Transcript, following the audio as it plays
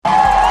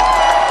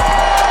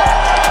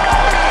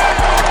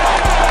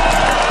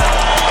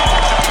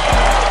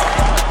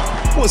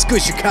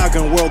What's good,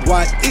 Chicago and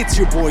worldwide? It's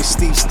your boy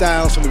Steve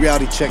Stylez from the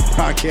Reality Check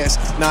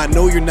podcast. Now, I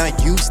know you're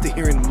not used to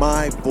hearing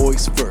my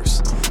voice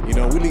first. You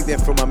know, we leave that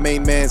for my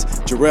main man's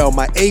Jarrell,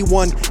 my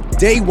A1,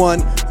 day one,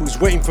 who's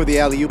waiting for the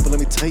alley-oop. But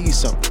let me tell you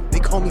something. They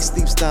call me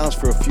Steve Stylez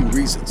for a few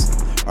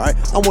reasons. All right,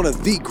 I'm one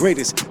of the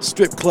greatest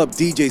strip club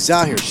DJs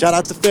out here. Shout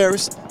out to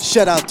Ferris,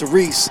 shout out to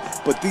Reese.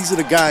 But these are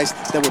the guys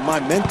that were my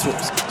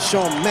mentors.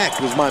 Sean Mack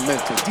was my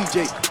mentor.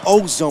 DJ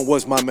Ozone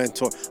was my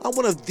mentor. I'm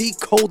one of the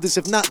coldest,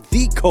 if not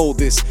the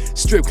coldest,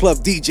 strip club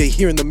DJ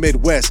here in the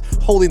Midwest,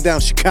 holding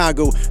down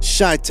Chicago,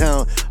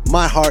 Chi-Town.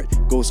 My heart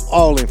goes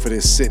all in for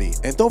this city.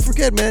 And don't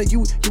forget, man,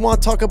 you want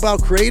to talk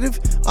about creative?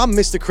 I'm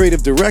Mr.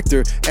 Creative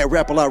Director at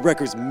Rap-A-Lot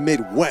Records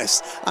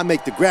Midwest. I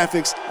make the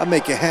graphics, I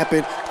make it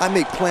happen, I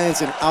make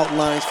plans and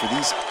outlines for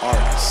these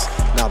artists.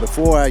 Now,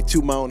 before I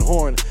toot my own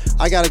horn,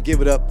 I gotta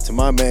give it up to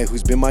my man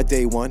who's been my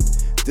day one.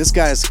 This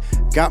guy's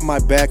got my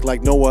back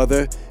like no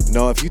other. You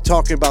know, if you're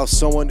talking about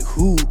someone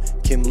who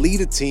can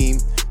lead a team,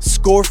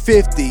 score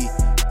 50,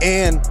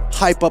 and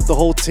hype up the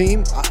whole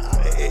team,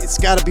 it's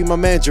gotta be my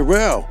man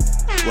Jarrell.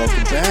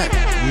 Welcome back.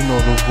 You know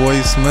the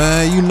voice,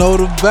 man. You know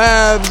the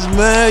vibes,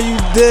 man. You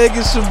dig?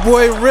 It's your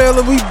boy Real,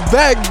 and we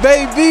back,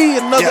 baby.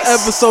 Another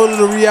episode of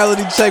the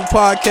Reality Check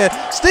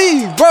podcast.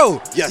 Steve,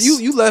 bro. Yes.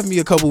 You left me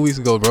a couple weeks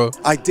ago, bro.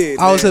 I did.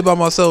 I was here by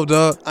myself,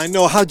 dog. I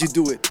know. How'd you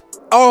do it?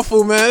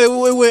 Awful, man.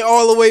 It went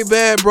all the way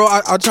bad, bro.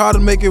 I tried to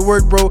make it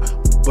work, bro.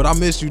 But I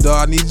missed you,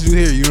 dog. I needed you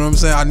here. You know what I'm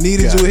saying? I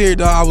needed you here,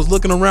 dog. I was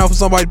looking around for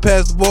somebody to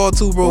pass the ball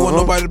to, bro. Wasn't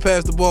nobody to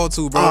pass the ball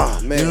to, bro.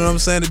 Man. You know what I'm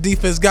saying? The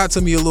defense got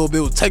to me a little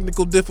bit with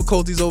technical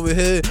difficulties over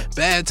here,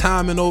 bad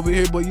timing over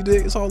here, but you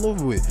did. It's all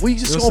over with. We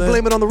just gonna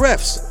blame it on the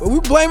refs. We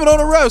blame it on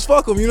the refs.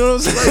 Fuck them. You know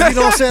what I'm saying? Like, you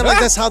know what I'm saying? Like,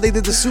 that's how they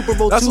did the Super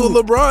Bowl. That's too.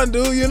 what LeBron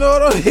do. You know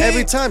what I mean?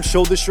 Every time,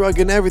 shoulder shrug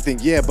and everything.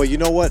 Yeah, but you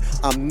know what?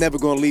 I'm never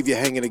gonna leave you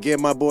hanging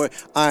again, my boy.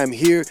 I am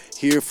here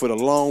for the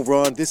long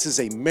run. This is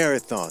a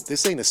marathon.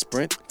 This ain't a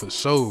sprint. For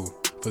sure.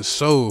 You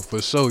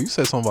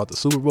said something about the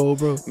Super Bowl,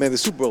 bro. Man, the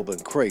Super Bowl been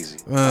crazy.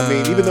 I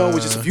mean, even though it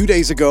was just a few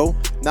days ago,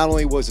 not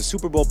only was the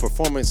Super Bowl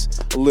performance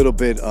a little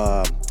bit,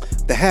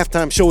 the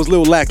halftime show was a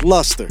little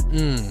lackluster.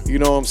 You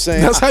know what I'm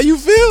saying? That's how you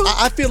feel?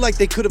 I feel like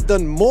they could have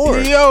done more.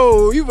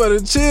 Yo, you better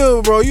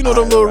chill, bro. You know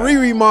them little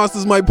Riri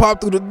monsters might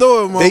pop through the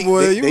door, my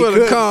boy. You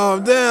better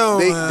calm down,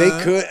 man. They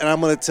could, and I'm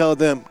going to tell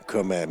them,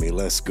 come at me,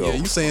 let's go. Yeah,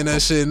 you saying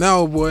that shit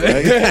now, boy.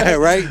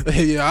 Right?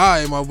 Yeah, all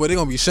right, my boy. They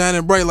going to be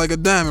shining bright like a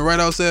diamond right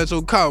outside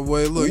your car,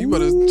 boy. Look, you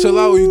better chill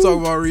out when you talk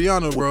about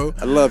Rihanna, bro.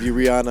 I love you,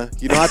 Rihanna.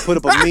 You know, I put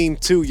up a meme,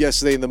 too,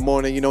 yesterday in the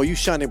morning. You know, you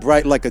shining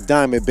bright like a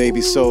diamond,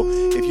 baby. So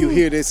if you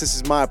hear this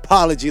is my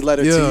apology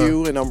letter to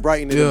you, and I'm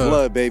writing it in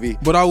blood, baby.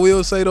 But I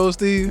will say, though,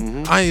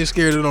 Steve, I ain't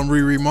scared of them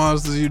Riri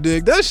monsters, you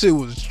dig? That shit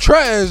was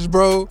trash,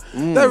 bro.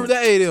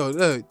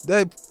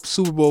 That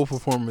Super Bowl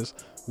performance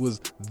was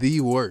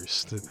the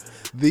worst.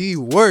 The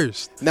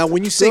worst. Now,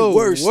 when you say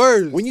worst,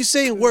 when you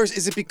say worst,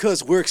 is it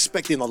because we're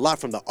expecting a lot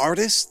from the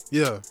artist?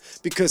 Yeah.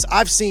 Because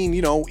I've seen,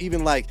 you know,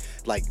 even like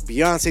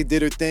Beyonce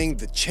did her thing,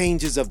 the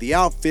changes of the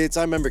outfits.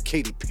 I remember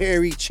Katy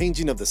Perry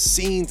changing of the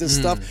scenes and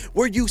stuff.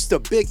 We're used to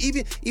big,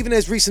 even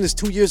as recent as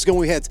 2 years ago,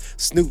 we had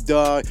Snoop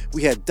Dogg,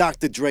 we had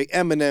Dr. Dre,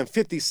 Eminem,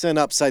 50 Cent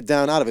upside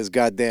down out of his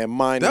goddamn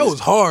mind. That was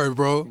hard,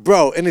 bro.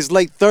 Bro, in his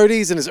late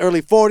 30s and his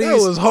early 40s.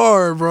 That was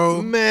hard,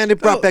 bro. Man, it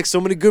brought back so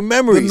many good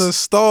memories. The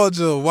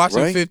nostalgia of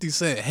watching 50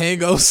 Cent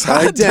hang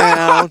upside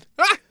down.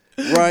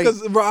 Right.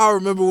 Because, bro, I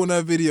remember when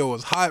that video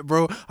was hot,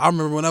 bro. I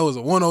remember when that was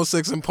a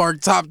 106 in Park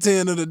top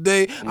 10 of the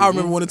day. I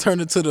remember when it turned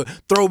into the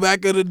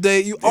throwback of the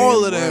day.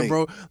 All of that,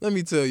 bro. Let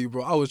me tell you,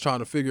 bro. I was trying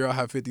to figure out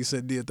how 50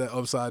 Cent did that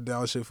upside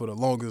down shit for the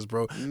longest,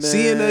 bro. Man.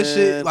 Seeing that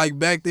shit, like,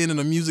 back then in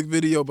a music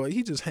video, but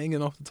he just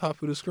hanging off the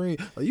top of the screen.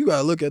 Like, you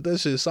gotta look at that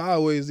shit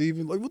sideways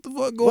even. Like, what the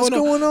fuck going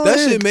on? That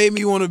shit made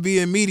me want to be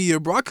in media,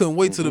 bro. I couldn't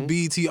wait till the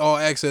BET All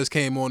Access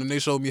came on and they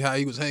showed me how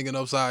he was hanging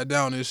upside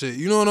down and shit.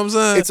 You know what I'm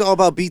saying? It's all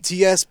about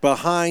BTS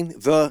behind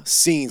the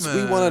scenes. Man.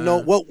 We want to know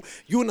what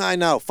you and I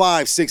now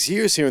 5-6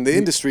 years here in the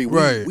industry.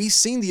 We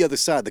seen the other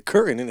side of the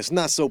curtain, and it's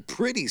not so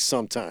pretty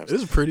sometimes.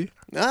 It's pretty.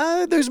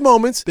 There's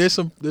moments. There's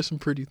some pretty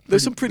moments.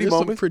 There's some pretty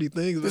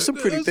things. There's some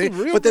pretty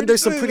things. But then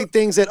there's some pretty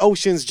things at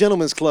Ocean's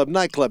Gentlemen's Club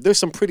nightclub. There's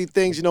some pretty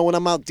things, you know, when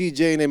I'm out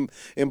DJing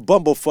in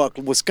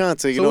Bumblefuck,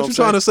 Wisconsin. You know what you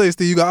trying to say,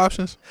 Steve? You got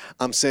options?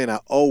 I'm saying I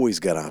always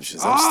got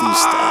options. I'm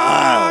Steve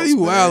Stylez. You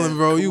wildin',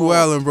 bro. You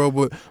wildin', bro.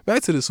 But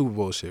back to the Super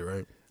Bowl shit,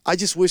 right? I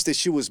just wish that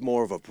she was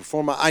more of a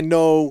performer. I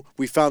know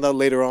we found out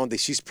later on that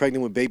she's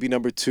pregnant with baby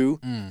number 2.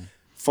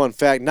 Fun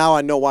fact, now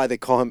I know why they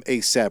call him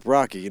ASAP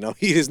Rocky. You know,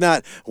 he does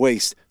not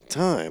waste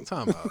time.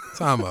 Time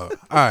out.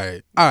 All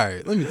right.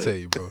 Let me tell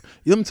you, bro.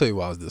 Let me tell you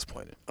why I was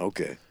disappointed.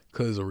 Okay.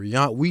 Because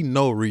we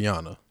know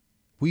Rihanna.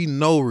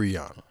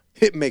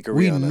 Hitmaker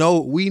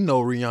Rihanna. We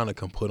know Rihanna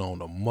can put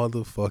on a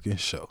motherfucking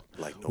show.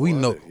 Like no we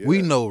know other, yeah.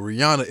 we know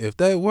Rihanna. If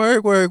that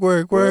work.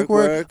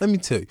 Let me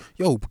tell you,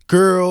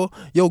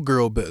 your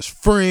girl best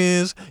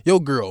friends,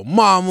 your girl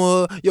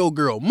mama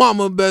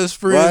best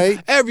friends.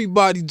 Right.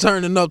 Everybody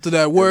turning up to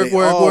that work.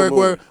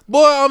 Boy,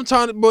 I'm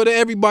trying to. Boy,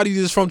 everybody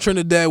just from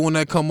Trinidad when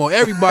that come on.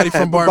 Everybody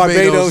from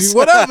Barbados,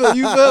 whatever.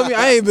 You feel me?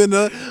 I ain't been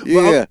there.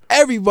 Yeah.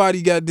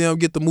 Everybody goddamn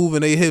get the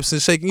moving their hips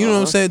and shaking. You know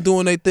what I'm saying?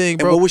 Doing their thing,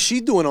 bro. And what was she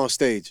doing on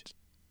stage?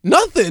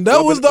 Nothing.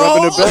 That was the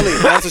rubbing whole. her belly.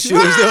 That's what she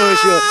was doing.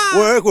 She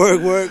was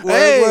work.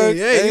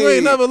 Hey, you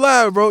ain't never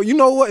lied, bro. You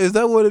know what? Is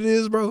that what it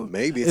is, bro?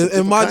 Maybe it's a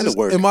different kind of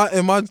work.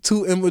 Am I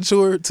too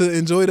immature to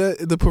enjoy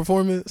the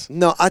performance?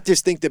 No, I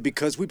just think that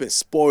because we've been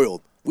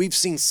spoiled. We've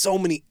seen so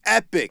many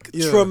epic,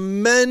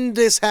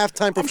 tremendous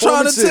halftime performances.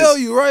 I'm trying to tell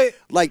you, right?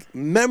 Like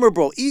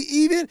memorable.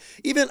 Even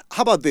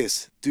how about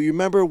this? Do you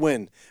remember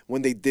when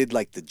they did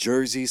like the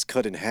jerseys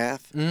cut in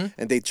half and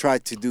they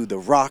tried to do the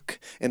rock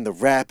and the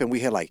rap and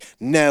we had like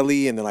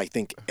Nelly and then I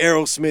think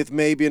Aerosmith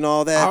maybe and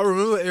all that? I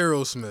remember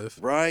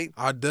Aerosmith. Right?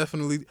 I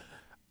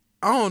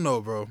don't know,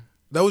 bro.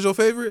 That was your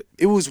favorite?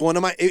 It was one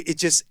of my. It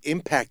just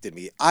impacted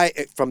me.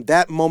 From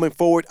that moment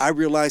forward, I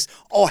realized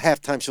all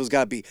halftime shows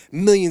gotta be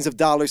millions of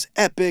dollars,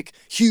 epic,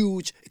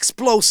 huge,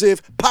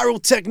 explosive,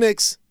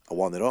 pyrotechnics. I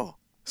want it all.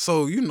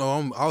 So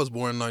I was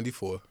born in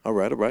 '94. All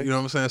right. You know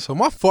what I'm saying? So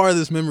my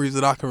farthest memories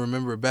that I can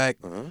remember back,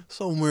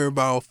 somewhere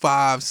about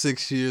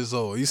 5-6 years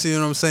old. You see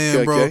what I'm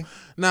saying, bro? Okay.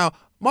 Now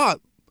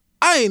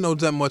I ain't know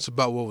that much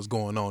about what was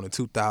going on in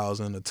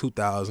 2000 or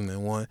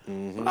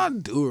 2001, but I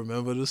do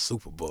remember the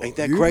Super Bowl. Ain't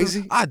that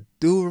crazy? I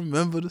do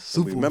remember the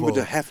Super Bowl. Remember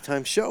the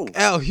halftime show.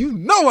 Al,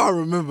 I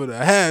remember the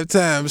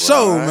halftime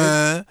show,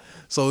 man.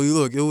 So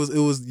look, it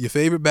was your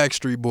favorite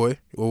Backstreet Boy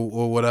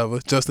or whatever,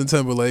 Justin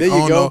Timberlake. There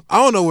you go. I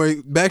don't know where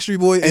Backstreet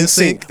Boy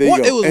NSYNC.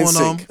 It was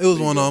one of them. It was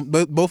one of them.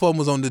 But both of them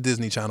was on the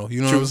Disney Channel.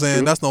 You know what I'm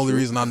saying? That's the only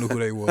reason I knew who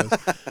they was.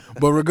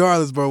 But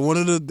regardless, bro, one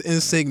of the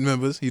NSYNC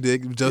members, he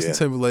did Justin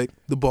Timberlake,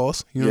 the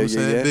boss. You know what I'm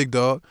saying? Yeah. Big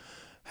dog.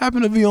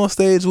 Happened to be on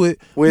stage with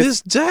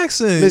Miss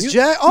Jackson. Miss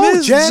Janet.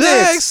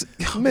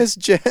 Miss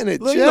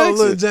Janet Look, Jackson.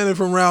 Little Janet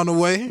from round the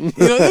way.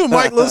 You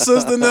Mike little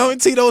sister now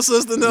and Tito's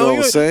sister now. Know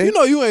what I'm saying?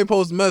 You ain't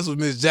supposed to mess with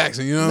Miss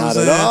Jackson. You know what I'm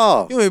saying? Not at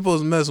all. You ain't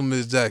supposed to mess with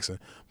Miss Jackson.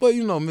 But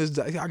Miss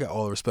Jackson, I got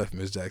all the respect for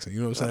Miss Jackson.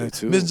 You know what I'm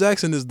saying? Miss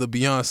Jackson is the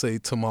Beyonce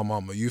to my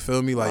mama. You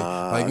feel me?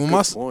 Like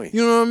when point.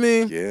 You know what I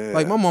mean? Yeah.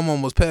 Like my mama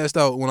almost passed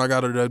out when I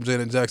got her that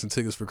Janet Jackson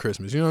tickets for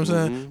Christmas. You know what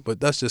I'm saying? But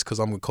that's just because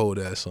I'm a cold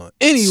ass son.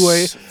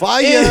 Anyway,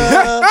 fire.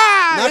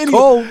 Not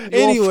cold.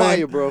 You're on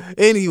fire, bro.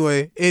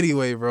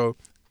 Anyway, bro.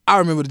 I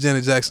remember the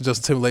Janet Jackson,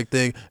 Justin Timberlake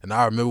thing, and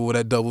I remember when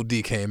that Double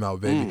D came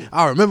out, baby.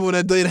 I remember when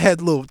that day had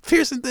the little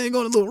piercing thing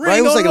on, the little ring. Right,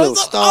 it was like a little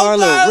star,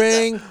 little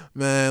ring.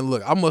 Man,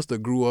 look, I must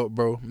have grew up,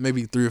 bro.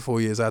 Maybe 3 or 4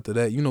 years after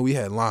that. We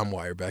had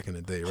LimeWire back in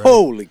the day, right?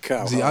 Holy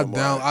cow! See, I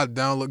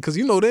download because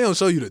they don't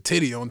show you the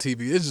titty on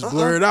TV. It's just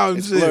blurred out.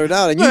 It's blurred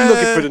out, and you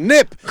looking for the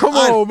nip. Come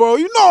on, bro.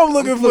 I'm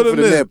looking for the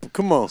nip.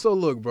 Come on. So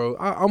look, bro,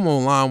 I'm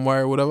on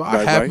LimeWire, or whatever.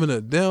 I happened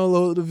to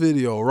download the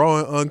video, raw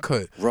and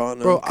uncut.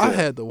 Bro, I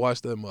had to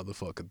watch that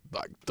motherfucker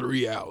like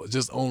 3 hours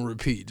just on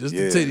repeat, just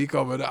the titty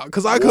coming out,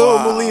 because I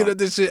couldn't believe that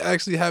this shit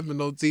actually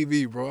happened on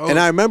TV, bro. And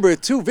I remember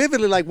it too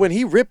vividly, like when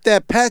he ripped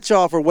that patch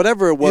off or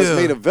whatever it was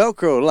made of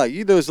Velcro,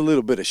 like there's a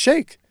little bit of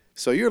shake,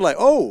 so you're like,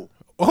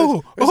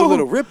 there's a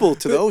little ripple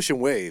to the ocean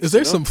waves. Is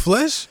there some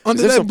flesh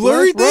under that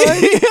blurry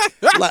thing?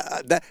 Right?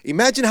 Like that,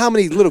 imagine how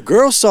many little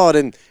girls saw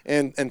it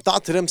and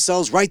thought to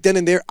themselves right then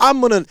and there, I'm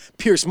gonna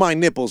pierce my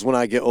nipples when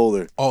I get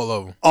older. All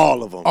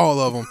of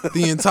them.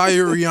 The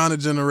entire Rihanna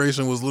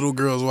generation was little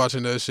girls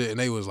watching that shit, and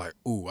they was like,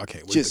 "Ooh, I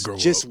can't wait to grow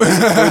up." Just wait for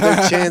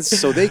their chance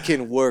so they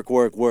can work.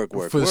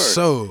 For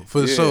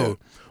sure.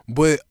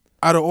 But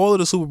out of all of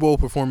the Super Bowl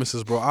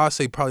performances, bro, I'd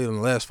say probably in the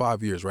last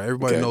 5 years, right?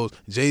 Everybody knows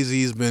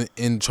Jay-Z's been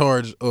in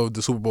charge of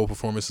the Super Bowl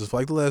performances for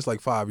like the last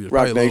 5 years.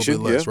 Rock probably Nation, a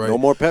little bit less, right? No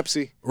more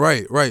Pepsi.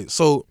 Right.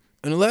 So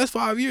in the last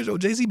 5 years,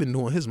 Jay-Z been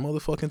doing his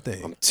motherfucking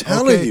thing. I'm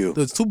telling you.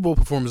 The Super Bowl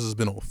performance has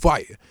been on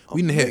fire.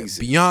 We had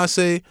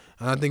Beyonce,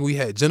 and I think we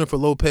had Jennifer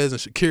Lopez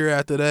and Shakira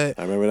after that.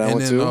 I remember that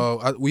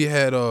one too. We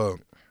had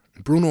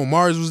Bruno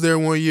Mars was there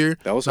one year.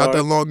 That was not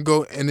that long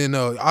ago. And then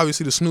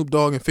obviously the Snoop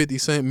Dogg and 50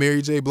 Cent,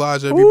 Mary J.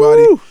 Blige,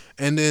 everybody. Woo!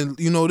 And then,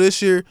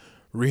 this year,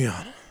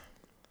 Rihanna.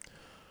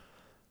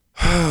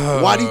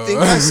 Why do you think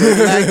I said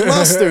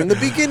lackluster in the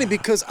beginning?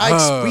 Because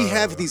we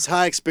have these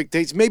high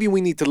expectations. Maybe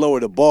we need to lower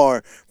the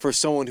bar for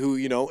someone who,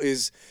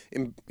 is,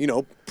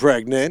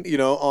 pregnant,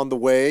 on the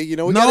way. We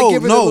gotta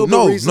give it a little bit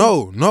of reason.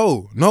 No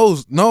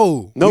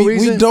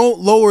reason? We don't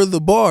lower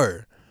the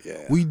bar.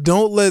 Yeah. We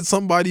don't let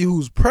somebody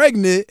who's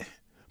pregnant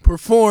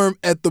perform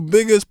at the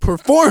biggest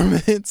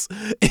performance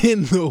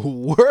in the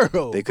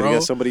world. They could have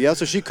got somebody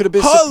else, or she could have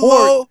been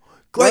support.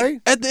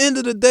 Like, at the end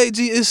of the day,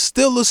 it's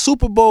still a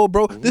Super Bowl,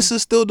 bro. This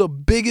is still the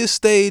biggest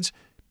stage,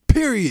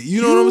 Period.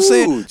 You know what I'm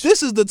saying?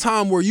 This is the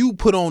time where you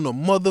put on a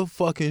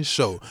motherfucking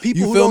show.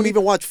 People who don't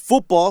even watch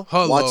football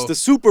watch the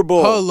Super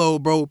Bowl. Hello,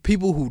 bro.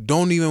 People who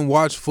don't even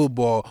watch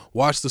football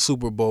watch the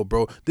Super Bowl,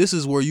 bro. This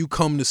is where you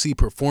come to see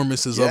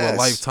performances of a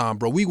lifetime,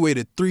 bro. We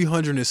waited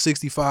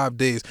 365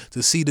 days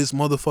to see this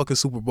motherfucking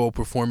Super Bowl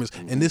performance,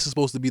 and this is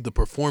supposed to be the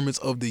performance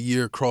of the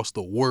year across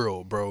the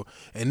world, bro.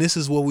 And this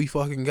is what we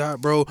fucking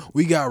got, bro.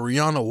 We got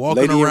Rihanna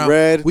walking Lady around. In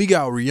red. We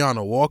got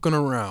Rihanna walking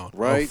around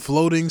a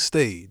floating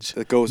stage.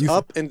 It goes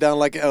up and down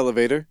like an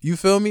elevator. You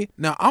feel me?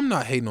 Now, I'm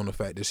not hating on the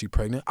fact that she's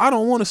pregnant. I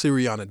don't want to see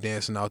Rihanna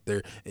dancing out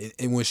there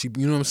and when she,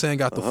 you know what I'm saying,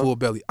 got the full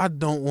belly. I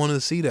don't want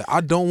to see that.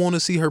 I don't want to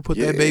see her put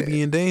that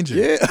baby in danger.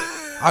 Yeah.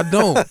 I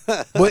don't.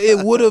 But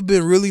it would have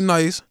been really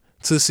nice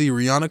to see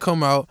Rihanna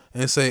come out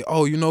and say,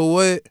 oh, you know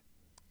what?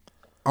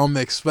 I'm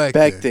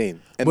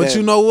expecting. But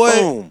you know what?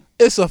 Boom.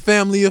 It's a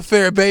family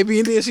affair, baby.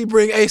 And then she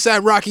bring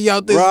A$AP Rocky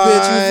out this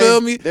bitch. You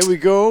feel me? There we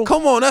go.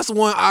 Come on, that's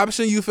one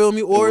option. You feel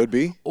me? Or it would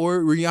be.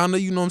 Or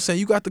Rihanna. You know what I'm saying?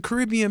 You got the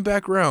Caribbean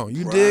background.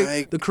 You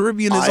dig? The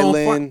Caribbean is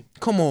Island, on fire.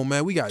 Come on,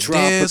 man. We got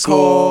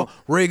tropical, dancehall,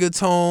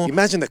 reggaeton.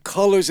 Imagine the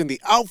colors and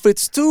the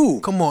outfits too.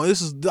 Come on,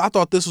 I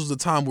thought this was the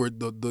time where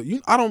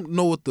I don't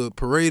know what the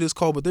parade is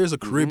called, but there's a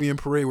Caribbean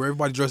parade where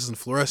everybody dresses in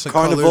fluorescent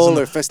Carnival colors.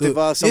 Or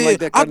festival, something like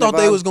that. Carnival. I thought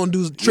they was gonna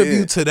do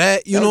tribute to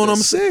that. You know what I'm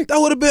saying? That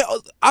would have been.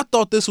 I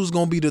thought this was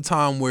gonna be the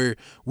time where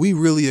we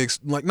really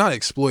not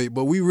exploit,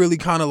 but we really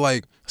kind of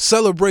like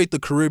celebrate the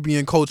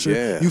Caribbean culture.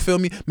 Yeah. You feel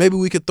me? Maybe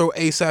we could throw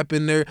A$AP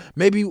in there.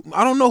 Maybe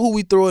I don't know who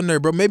we throw in there,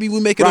 but maybe we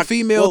make it a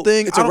female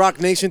thing. It's a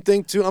Rock Nation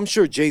thing too. I'm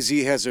sure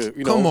Jay-Z has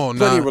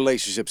plenty of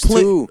relationships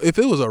too. If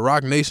it was a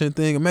Rock Nation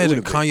thing,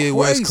 imagine Kanye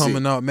West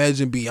coming out,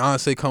 imagine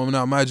Beyonce coming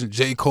out, imagine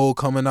J. Cole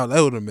coming out.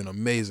 That would have been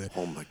amazing.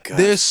 Oh my God.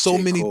 There's so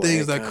many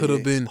things that could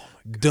have been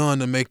done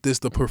to make this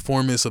the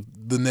performance of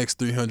the next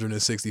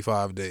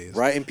 365 days.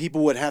 Right, and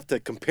people would have to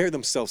compare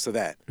themselves to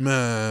that.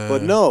 Man.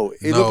 But no,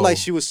 it looked like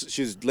she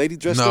was lady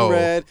dressed in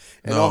red,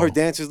 and all her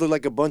dancers looked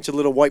like a bunch of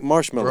little white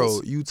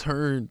marshmallows. Bro, you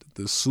turned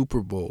the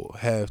Super Bowl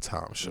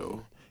halftime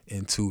show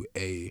into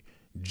a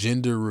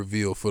gender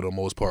reveal for the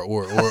most part,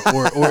 or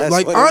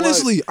like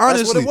honestly,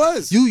 That's what it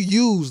was. You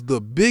used the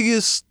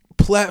biggest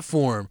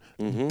platform,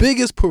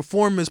 biggest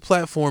performance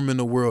platform in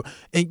the world,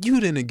 and you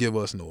didn't give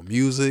us no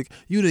music,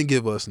 you didn't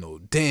give us no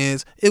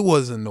dance, it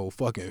wasn't no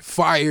fucking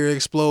fire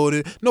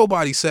exploded,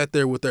 nobody sat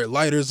there with their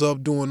lighters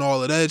up doing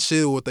all of that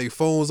shit, with their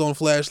phones on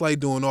flashlight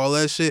doing all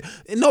that shit,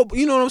 and no,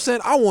 you know what I'm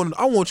saying, I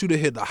want you to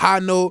hit the high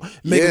note,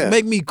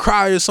 make me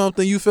cry or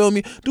something, you feel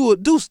me, do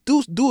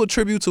a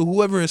tribute to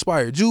whoever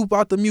inspired you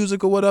about the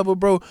music or whatever,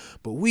 bro,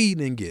 but we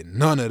didn't get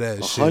none of that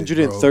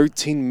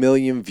 113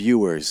 million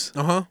viewers.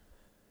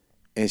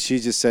 And she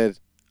just said,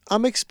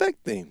 I'm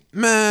expecting.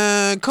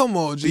 Man, come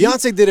on, G.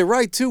 Beyonce did it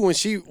right too. When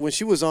she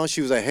was on,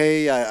 she was like,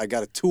 hey, I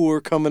got a tour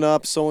coming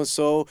up, so and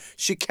so.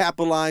 She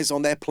capitalized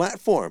on that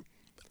platform.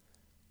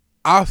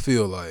 I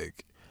feel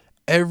like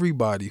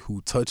everybody who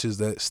touches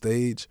that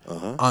stage,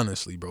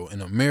 honestly, bro, in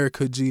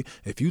America, G,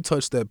 if you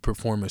touch that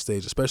performance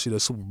stage, especially the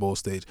Super Bowl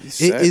stage,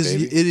 it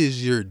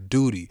is your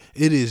duty.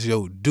 It is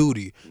your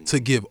duty to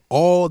give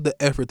all the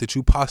effort that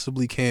you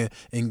possibly can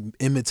in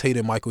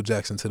imitating Michael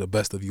Jackson to the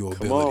best of your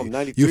ability. Come on,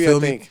 93, you feel I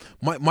me?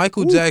 think.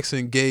 Michael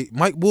Jackson gave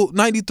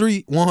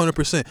 93,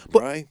 100%.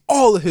 But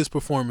all of his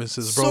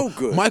performances, bro. So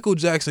good. Michael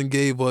Jackson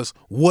gave us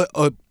what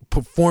a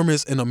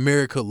performance in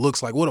America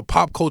looks like, what a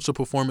pop culture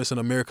performance in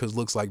America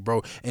looks like,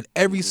 bro. And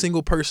every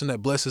single person that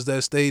blesses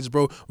that stage,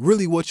 bro,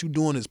 really what you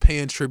doing is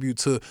paying tribute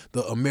to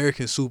the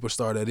American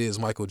superstar that is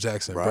Michael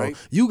Jackson, bro.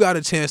 You got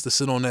a chance to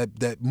sit on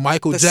that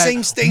Michael Jackson,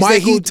 same stage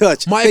that he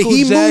touched, Michael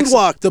he Jackson,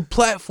 moonwalked, the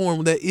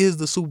platform that is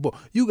the Super Bowl.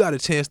 You got a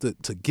chance to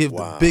give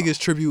the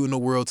biggest tribute in the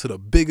world to the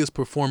biggest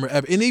performer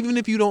ever. And even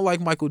if you don't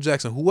like Michael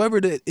Jackson, whoever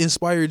that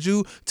inspired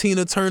you,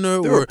 Tina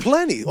Turner, there were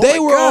plenty. They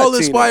were all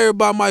inspired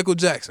by Michael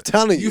Jackson.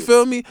 Telling you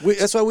feel me?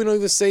 That's why we don't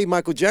even say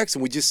Michael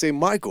Jackson. We just say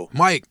Michael.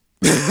 Mike.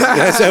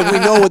 That's how we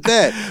know with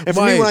that. And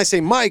for me, when I say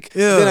Mike,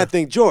 then I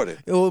think Jordan.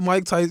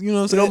 Mike Tyson, you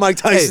know what I'm saying? You know Mike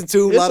Tyson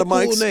too, a lot of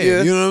Mikes. Cool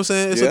name, you know what I'm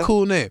saying? It's a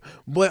cool name.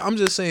 But I'm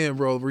just saying,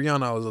 bro,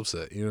 Rihanna, I was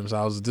upset. You know what I'm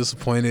saying? I was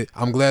disappointed.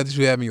 I'm glad that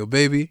you had me your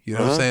baby. You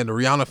know what I'm saying? The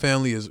Rihanna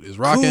family is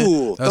rocking.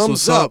 Cool. That's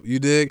what's up. You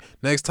dig?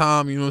 Next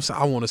time, you know what I'm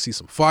saying? I want to see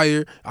some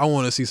fire. I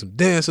want to see some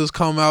dancers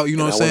come out. You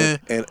know what I'm saying?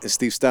 And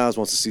Steve Stylez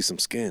wants to see some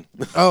skin.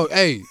 Oh,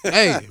 hey,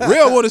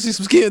 Real want to see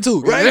some skin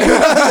too. Right?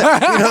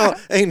 You know,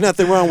 ain't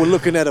nothing wrong with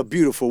looking at a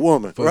beautiful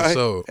woman. For right?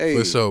 sure.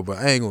 For sure. But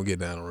I ain't gonna get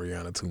down on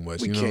Rihanna too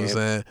much. You know what I'm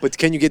saying? But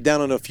can you get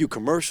down on a few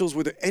commercials?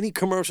 Were there any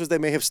commercials that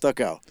may have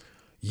stuck out?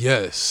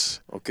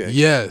 Yes. Okay.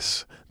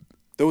 Yes.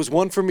 There was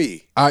one for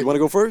me. You want to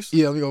go first?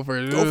 Yeah, let me go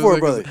first. Go for it,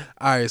 brother.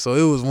 All right, so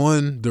it was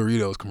one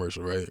Doritos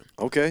commercial, right?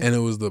 Okay. And it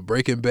was the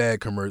Breaking Bad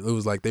commercial. It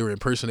was like they were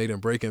impersonating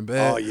Breaking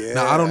Bad. Oh, yeah.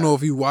 Now, I don't know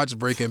if you watched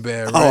Breaking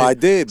Bad, right? Oh, I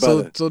did,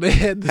 brother. So they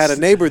had a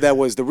neighbor that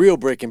was the real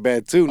Breaking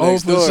Bad, too,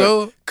 next door.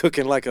 Sure?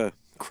 Cooking like a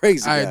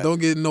Crazy All guy. right,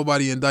 don't get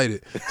nobody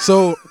indicted.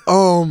 So,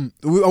 I'm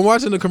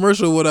watching the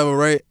commercial or whatever,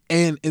 right?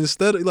 And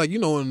instead of, like, you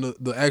know, in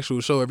the actual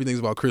show, everything's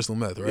about crystal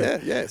meth,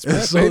 right? Yeah, it's and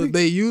meth, so baby.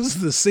 they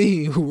used the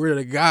scene where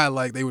the guy,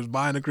 like, they was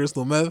buying the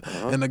crystal meth,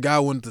 and the guy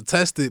wanted to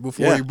test it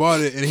before he bought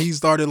it, and he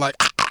started, like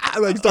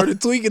started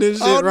tweaking and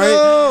shit, right?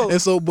 No.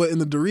 And so, but in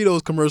the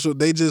Doritos commercial,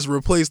 they just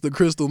replaced the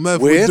crystal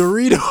meth with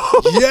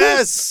Doritos.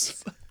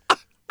 Yes.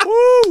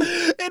 Woo!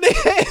 And they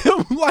had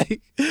him,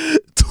 like,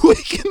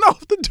 tweaking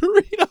off the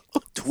Doritos.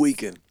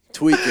 Tweaking.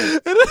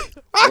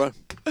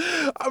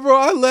 Bro,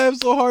 I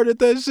laughed so hard at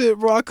that shit,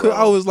 bro.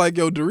 I was like,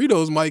 yo,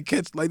 Doritos might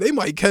catch, like, they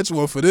might catch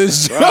one for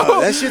this shit.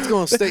 That shit's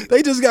gonna stay.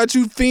 They just got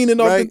you fiending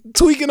off,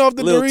 tweaking off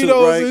the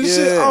Doritos and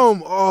shit. Yeah.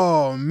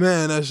 Oh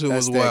man, that shit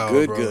was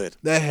wild, bro. Good.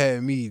 That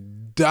had me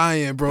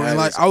dying, bro. That and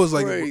like, I was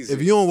crazy. Like,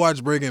 if you don't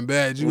watch Breaking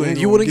Bad, you wouldn't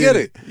get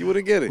it. You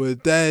wouldn't get it.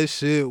 But that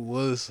shit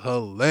was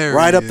hilarious.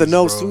 Right up the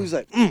nose, bro. too. He's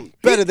like,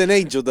 better than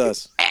Angel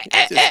does.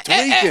 Just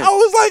tweaking. I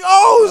was like,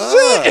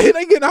 oh shit,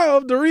 they getting high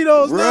off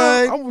Doritos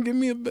right. now. I'm gonna give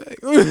me a bag.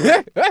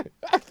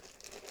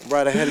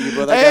 Right ahead of you,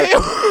 brother.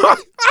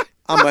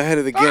 I'm ahead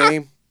of the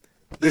game.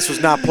 This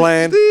was not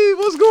planned. Steve,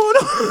 what's going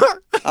on?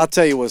 I'll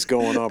tell you what's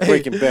going on.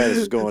 Breaking Bad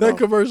is going on. That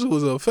commercial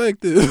was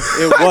effective.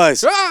 It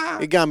was.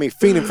 It got me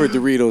fiending for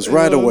Doritos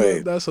right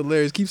away. That's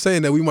hilarious. Keep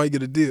saying that, we might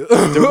get a deal.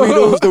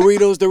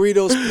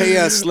 Doritos, pay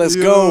us. Let's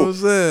go.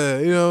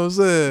 You know what I'm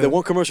saying? The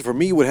one commercial for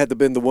me would have to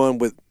been the one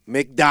with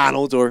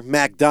McDonald's or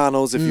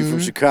McDonald's if you're from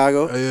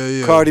Chicago.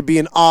 Yeah. Cardi B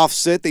and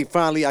Offset. They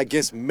finally, I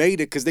guess, made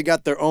it because they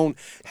got their own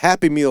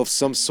Happy Meal of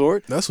some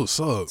sort. That's what's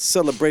up.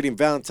 Celebrating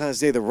Valentine's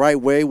Day the right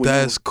way.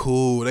 That's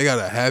cool. They got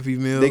a Happy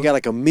Meal. They got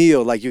like a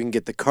meal, like you can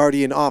get the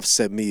Cardi and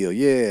Offset meal.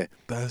 Yeah.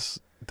 That's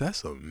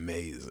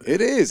amazing. It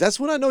is. That's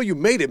when I know you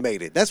made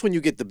it. That's when you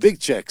get the big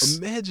checks.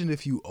 Imagine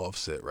if you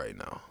Offset right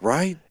now.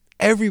 Right?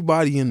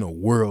 Everybody in the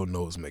world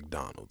knows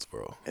McDonald's,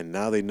 bro. And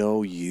now they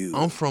know you.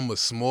 I'm from a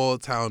small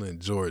town in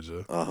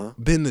Georgia. Uh-huh.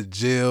 Been to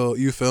jail,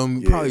 you feel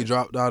me? Yeah. Probably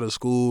dropped out of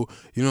school.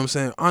 You know what I'm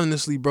saying?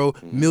 Honestly, bro,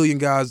 million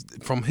guys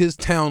from his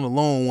town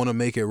alone want to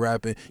make it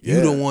rapping. Yeah.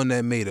 You the one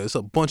that made it. It's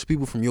a bunch of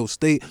people from your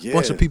state,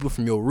 bunch of people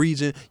from your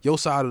region, your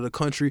side of the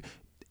country.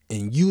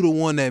 And you the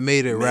one that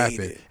made it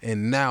rapping.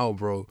 And now,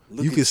 bro,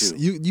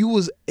 you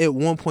was at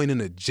one point in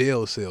a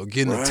jail cell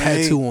getting a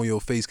tattoo on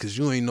your face because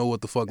you ain't know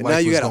what the fuck life was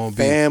going to be. Now you got a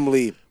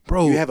family.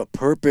 Bro. You have a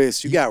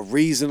purpose. You got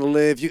reason to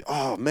live.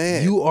 Oh,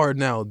 man. You are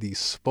now the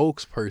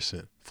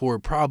spokesperson for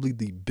probably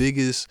the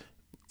biggest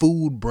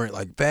food brand,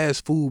 like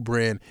fast food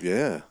brand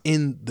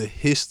in the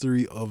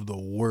history of the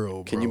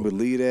world, bro. Can you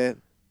believe that?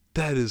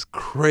 That is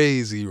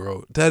crazy,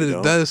 bro. That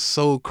is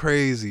so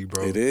crazy,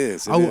 bro. It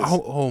is.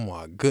 Oh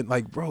my good,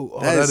 like, bro.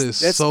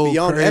 That's so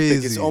beyond crazy.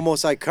 epic. It's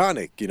almost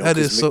iconic, you know.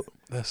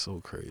 That's so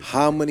crazy.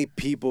 How many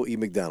people eat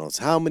McDonald's?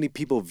 How many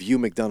people view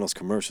McDonald's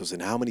commercials,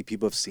 and how many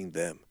people have seen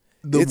them?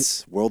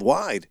 It's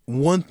worldwide.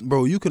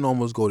 Bro, you can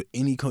almost go to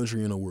any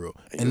country in the world,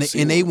 and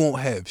they won't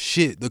have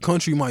shit. The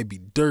country might be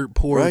dirt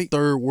poor,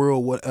 third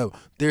world, whatever.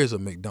 There's a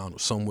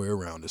McDonald's somewhere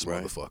around this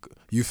motherfucker.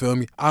 You feel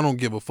me? I don't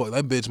give a fuck.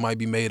 That bitch might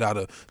be made out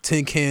of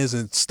tin cans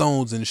and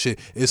stones and shit.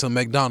 It's a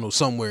McDonald's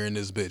somewhere in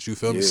this bitch. You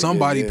feel me?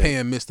 Somebody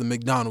paying Mr.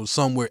 McDonald's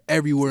somewhere,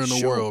 everywhere in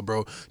the world,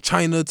 bro.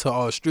 China to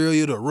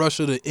Australia to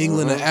Russia to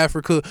England to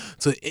Africa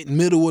to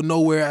middle of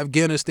nowhere,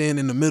 Afghanistan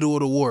in the middle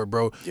of the war,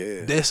 bro.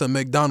 Yeah. That's a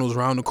McDonald's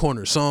around the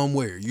corner somewhere.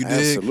 You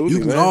dig? Absolutely, You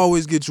can man.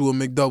 always get you a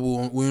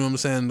McDouble, you know what I'm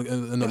saying,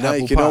 in the apple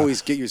you can pie.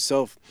 always get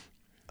yourself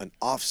an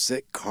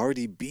Offset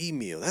Cardi B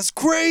meal. That's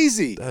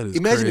crazy. That is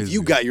Imagine crazy. if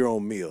you got your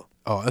own meal.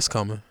 Oh, that's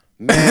coming.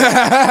 Man,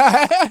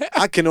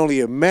 I can only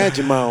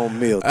imagine my own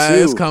meal, too.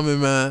 It's coming,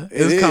 man.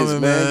 It's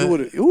coming,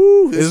 man.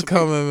 It's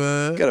coming,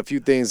 man. Got a few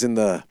things in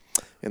the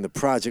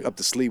project up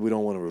the sleeve we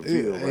don't want to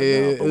reveal right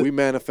now, but we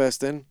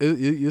manifesting.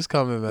 It's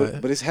coming,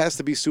 man. But it has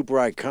to be super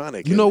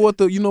iconic. You know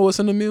what's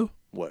in the meal?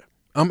 What?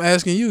 I'm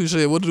asking you,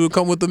 shit. What do it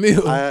come with the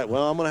meal?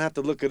 Well, I'm gonna have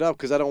to look it up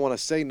because I don't want to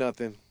say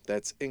nothing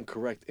that's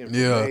incorrect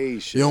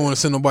information. You don't want to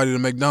send nobody to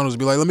McDonald's and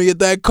be like, let me get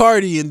that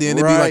Cardi, and then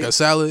it'd be like a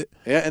salad.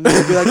 Yeah, and then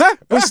it'd be like,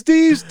 what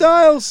Steve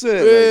Stylez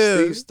said.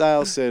 Yeah. Like, Steve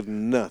Stylez said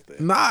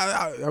nothing.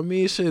 Nah, I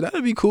mean, shit,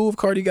 that'd be cool if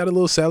Cardi got a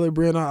little salad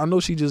brand. I know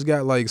she just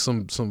got like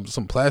some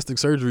plastic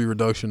surgery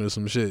reduction or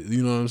some shit.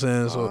 You know what I'm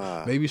saying?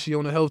 So maybe she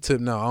on a health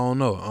tip now. I don't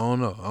know.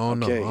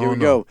 Okay, here we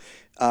go.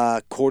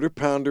 Quarter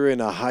pounder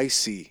and a high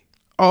C.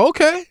 Oh,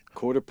 okay.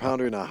 Quarter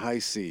pounder and a high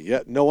C.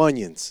 Yeah, no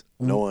onions.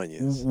 No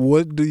onions.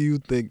 What do you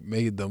think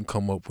made them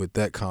come up with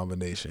that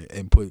combination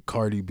and put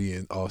Cardi B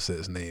and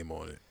Offset's name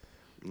on it?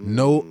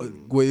 No,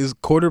 wait, is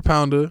quarter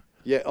pounder?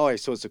 Yeah, all right,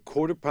 so it's a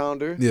quarter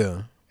pounder.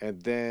 Yeah.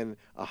 And then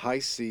a high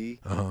C,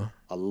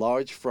 a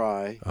large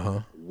fry,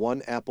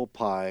 one apple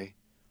pie,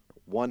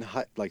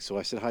 so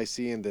I said high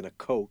C and then a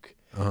Coke.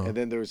 And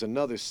then there's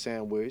another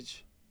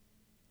sandwich,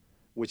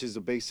 which is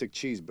a basic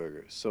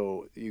cheeseburger.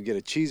 So you get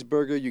a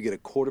cheeseburger, you get a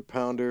quarter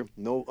pounder,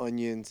 no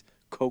onions,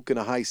 Coke and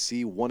a high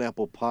C, one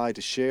apple pie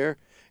to share,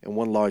 and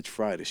one large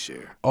fry to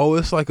share. Oh,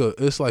 it's like a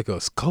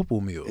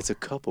couple meal. It's a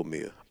couple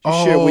meal. You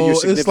share with your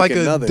significant it's like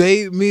a other.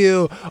 date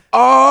meal.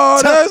 Oh,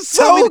 that's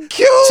so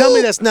cute. Tell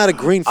me that's not a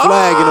green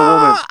flag in a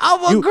woman.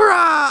 I'm a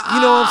cry.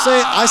 You know what I'm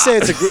saying? I say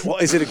it's well,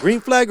 is it a green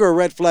flag or a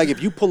red flag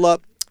if you pull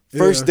up,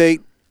 first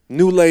date,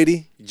 new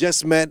lady,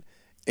 just met,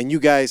 and you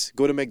guys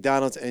go to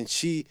McDonald's and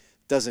she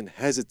doesn't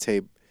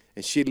hesitate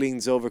and she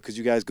leans over because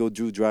you guys go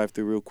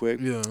drive-through real quick.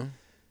 Yeah.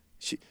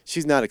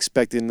 She's not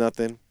expecting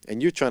nothing,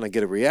 and you're trying to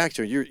get a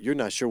reaction. You're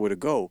not sure where to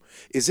go.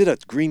 Is it a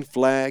green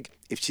flag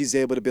if she's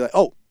able to be like,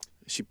 oh,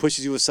 she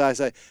pushes you aside,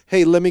 like,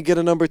 hey, let me get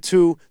a number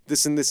 2,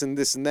 this and this and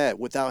this and that,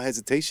 without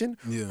hesitation?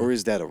 Yeah. Or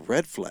is that a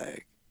red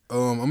flag?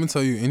 I'm gonna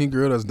tell you, any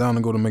girl that's down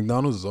to go to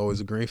McDonald's is always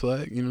a green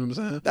flag. You know what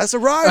I'm saying? That's a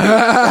ride.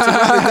 That's a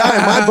ride or die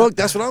in my book.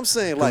 That's what I'm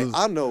saying. Like,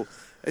 I know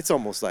it's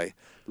almost like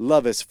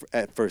love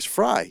at first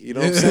fry. You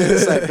know what I'm saying?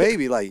 It's like,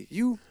 baby, like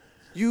you,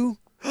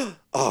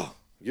 oh.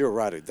 You're a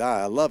ride or die.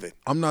 I love it.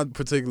 I'm not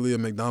particularly a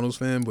McDonald's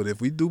fan, but if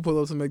we do pull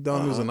up to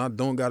McDonald's and I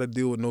don't got to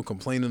deal with no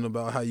complaining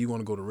about how you want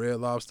to go to Red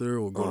Lobster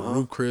or go to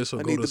Ruth Chris or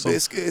I go need to the some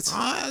biscuits.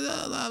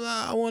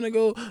 I want to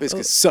go.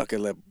 Biscuits suck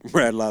at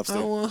Red Lobster. I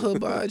want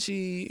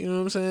hibachi. You know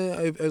what I'm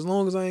saying? As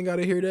long as I ain't got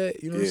to hear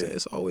that, you know what I'm saying?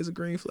 It's always a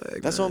green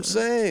flag. That's man. what I'm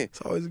saying. It's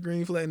always a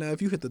green flag. Now,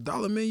 if you hit the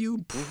dollar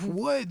menu,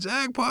 what?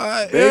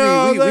 Jackpot. Baby, you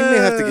know we may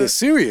have to get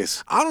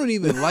serious. I don't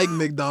even like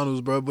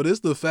McDonald's, bro, but it's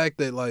the fact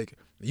that, like,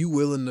 you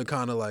willing to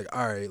kind of, like,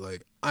 all right,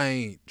 like, I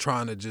ain't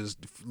trying to just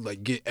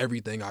like get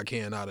everything I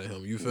can out of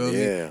him. You feel me?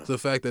 It's the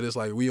fact that it's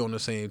like we on the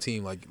same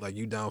team. Like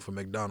you down for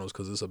McDonald's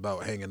because it's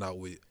about hanging out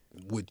with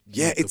the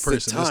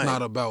person. The time. It's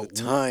not about the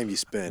time you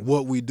spend,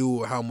 what we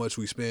do, or how much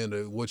we spend,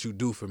 or what you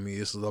do for me.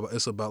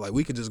 It's about like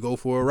we could just go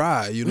for a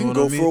ride. You know what I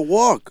mean? We can go for a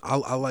walk.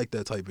 I like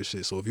that type of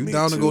shit. So if you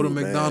down to go to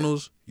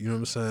McDonald's, you know what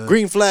I'm saying?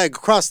 Green flag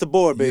across the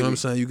board, baby. You know what I'm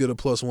saying? You get a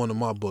 +1 in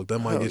my book. That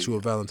might get you a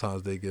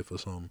Valentine's Day gift or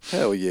something.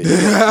 Hell yeah.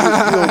 You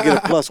gonna get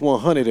a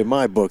 +100 in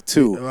my book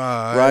too.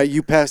 Right?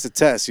 You passed the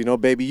test, you know,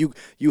 baby.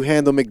 You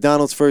handle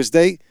McDonald's first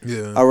date.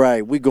 Yeah. All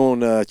right, we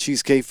going to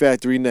Cheesecake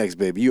Factory next,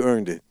 baby. You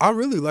earned it. I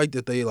really like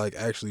that they like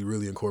actually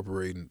really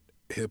incorporating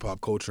hip hop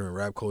culture and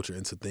rap culture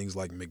into things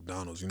like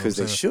McDonald's. You know, because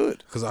they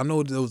should. Because I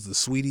know there was the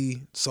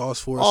sweetie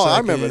sauce for a second. I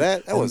remember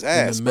that. That was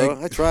ass,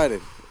 bro. I tried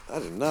it. I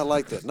did not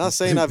like that. Not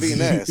saying I've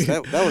eaten ass.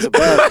 That was a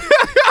bad.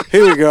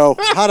 Here we go.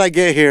 How'd I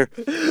get here?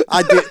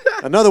 I did.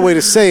 Another way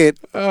to say it.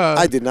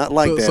 I did not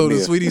like that. So the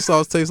sweetie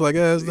sauce tastes like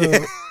ass, though.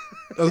 Yeah.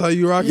 That's how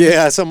you rock it.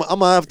 Yeah, so I'm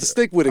gonna have to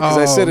stick with it because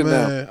I said it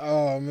now.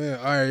 Oh man.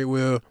 All right.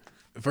 Well.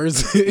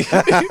 First,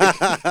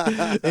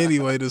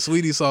 anyway, the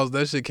sweetie sauce,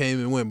 that shit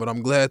came and went, but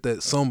I'm glad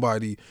that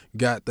somebody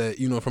got that,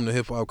 you know, from the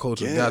hip hop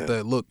culture, got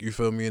that look, you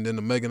feel me? And then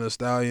the Megan Thee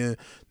Stallion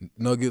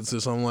nuggets or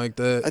something like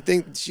that. I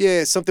think,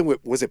 something with,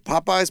 was it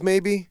Popeyes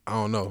maybe? I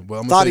don't know, but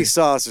I'm Thotty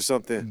sauce or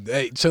something.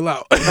 Hey, chill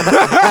out.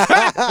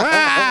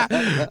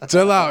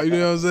 Chill out, you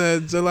know what I'm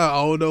saying? Chill out.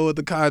 I don't know what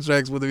the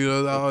contracts with, you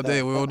know, all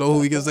day. We don't know who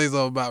we can say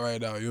something about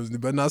right now. You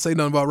better not say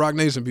nothing about Rock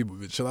Nation people,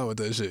 but chill out with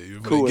that shit.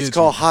 Cool, it's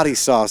called Hottie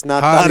sauce,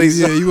 not Thotty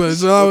sauce. Yeah, you want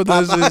to chill out with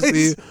that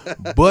shit,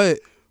 Steve. But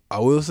I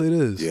will say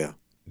this. Yeah.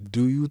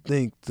 Do you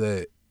think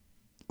that,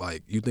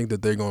 like, you think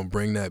that they're going to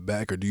bring that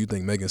back, or do you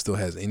think Megan still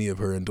has any of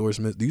her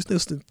endorsements? Do you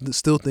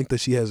still think that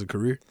she has a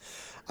career?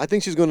 I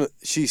think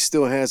she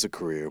still has a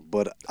career,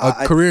 but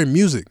career in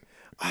music.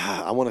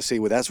 I want to say,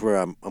 well, that's where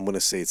I'm going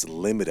to say it's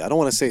limited. I don't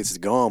want to say it's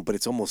gone, but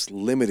it's almost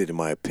limited in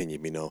my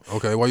opinion, you know.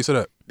 Okay, why you say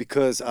that?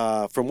 Because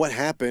from what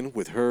happened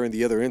with her and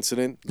the other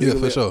incident. Yeah,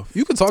 for sure.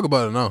 You can talk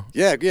about it now.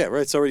 Yeah,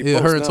 right. It's already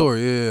her and now.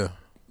 Tori, yeah.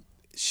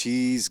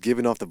 She's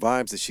giving off the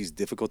vibes that she's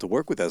difficult to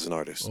work with as an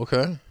artist.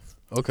 Okay.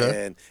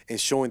 And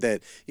showing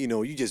that, you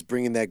know, you just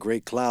bring in that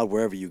great cloud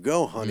wherever you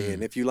go, honey.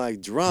 And if you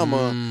like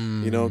drama,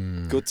 you know,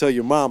 go tell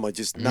your mama,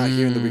 just not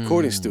here in the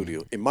recording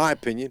studio, in my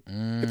opinion.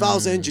 If I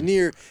was an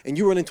engineer and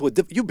you run into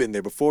you've been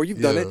there before,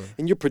 you've done it,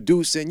 and you're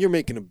producing, you're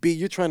making a beat,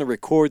 you're trying to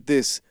record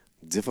this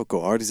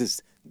difficult artist,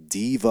 this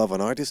diva of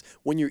an artist,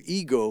 when your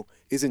ego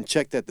isn't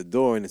checked at the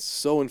door and it's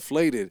so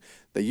inflated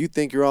that you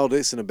think you're all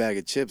this in a bag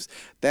of chips,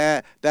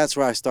 that's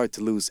where I start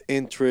to lose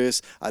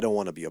interest. I don't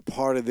want to be a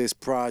part of this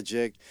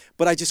project.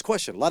 But I just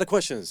question, a lot of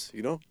questions,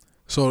 you know?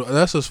 So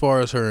that's as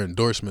far as her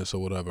endorsements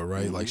or whatever,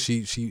 right? Mm-hmm. Like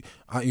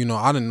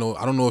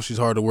I don't know if she's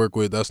hard to work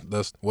with.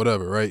 That's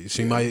whatever, right?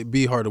 She might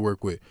be hard to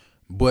work with.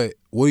 But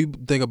what do you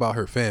think about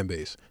her fan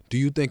base? Do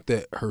you think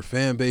that her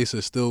fan base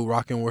is still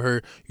rocking with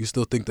her? You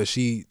still think that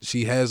she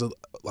has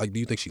do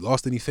you think she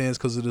lost any fans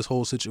because of this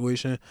whole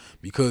situation?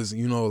 Because,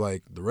 you know,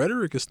 like, the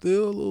rhetoric is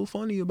still a little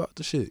funny about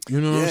the shit.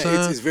 You know what I'm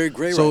saying? It's very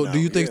gray so right now. Do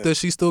you think that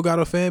she still got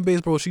a fan base,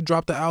 bro? She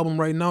dropped the album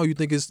right now. You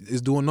think it's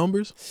doing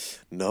numbers?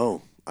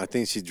 No. I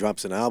think she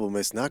drops an album,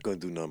 it's not going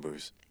to do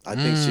numbers. I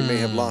think she may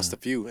have lost a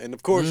few. And,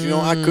 of course, you know,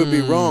 I could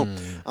be wrong.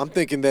 I'm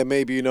thinking that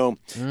maybe, you know,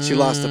 she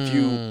lost a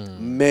few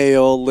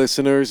male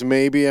listeners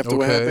maybe after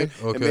what happened.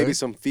 And maybe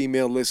some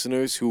female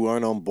listeners who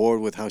aren't on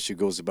board with how she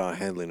goes about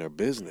handling her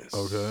business.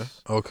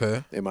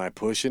 Okay. Am I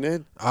pushing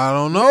it? I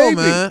don't know,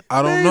 man.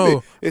 I don't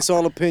know. It's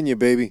all opinion,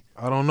 baby.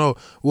 I don't know.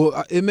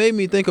 Well, it made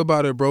me think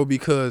about it, bro,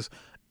 because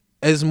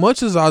as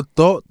much as I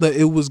thought that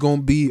it was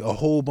gonna be a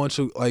whole bunch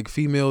of like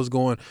females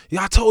going,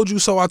 yeah, I told you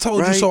so, I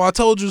told you so, I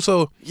told you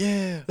so.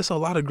 Yeah, it's a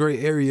lot of gray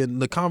area,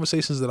 and the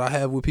conversations that I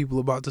have with people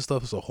about this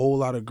stuff is a whole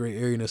lot of gray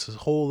area, and it's a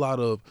whole lot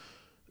of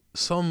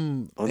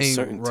some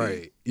uncertainty. Ain't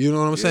right. You know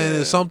what I'm saying?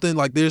 It's something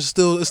like it's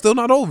still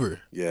not over.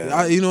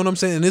 Yeah, you know what I'm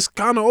saying? And it's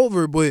kind of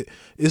over, but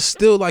it's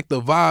still like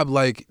the vibe.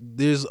 Like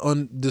there's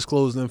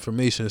undisclosed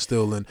information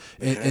still, and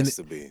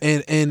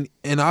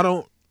I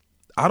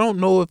don't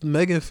know if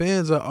Megan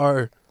fans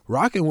are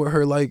rocking with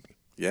her. Like,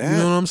 you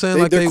know what I'm saying?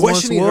 Like they're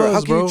questioning once her. was,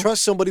 How can bro. you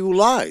trust somebody who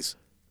lies?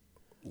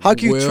 How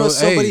can you trust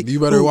somebody? You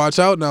better watch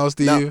out now,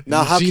 Steve.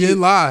 Now she didn't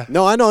lie.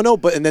 No, I know.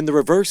 But and then the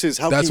reverse is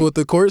that's what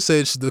the court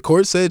said. The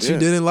court said she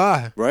didn't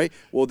lie. Right.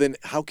 Well, then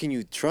how can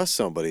you trust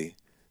somebody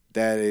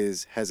that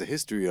has a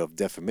history of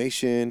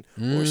defamation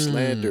or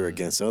slander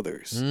against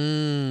others?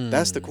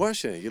 That's the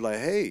question. You're like,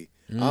 hey,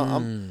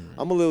 I'm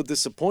a little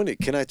disappointed.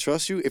 Can I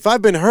trust you? If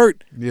I've been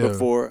hurt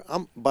before,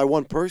 by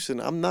one person,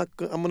 I'm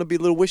gonna be a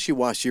little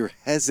wishy-washy or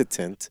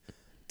hesitant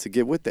to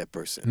get with that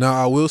person. Now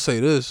I will say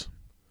this.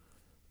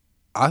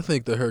 I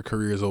think that her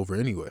career is over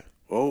anyway.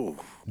 Oh,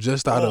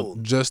 just out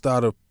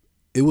of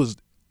it was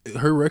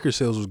her record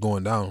sales was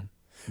going down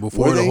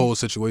before the whole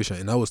situation,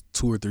 and that was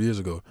 2 or 3 years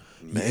ago.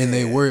 Man. And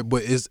they were,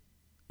 but it's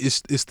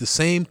the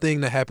same thing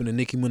that happened to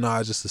Nicki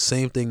Minaj. It's the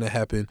same thing that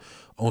happened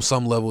on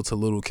some level to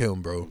Lil'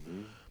 Kim, bro.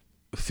 Mm-hmm.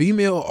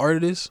 Female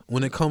artists,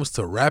 when it comes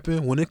to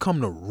rapping, I'm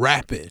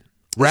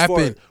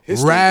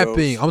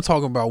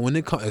talking about when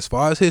it comes as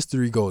far as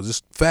history goes,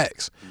 it's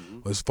facts. Mm-hmm.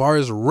 As far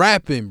as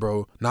rapping,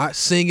 bro, not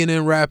singing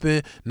and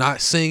rapping,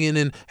 not singing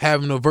and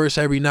having a verse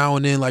every now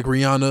and then like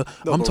Rihanna.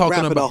 I'm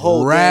talking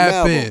about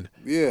rapping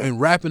and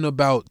rapping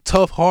about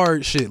tough,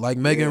 hard shit like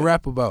Megan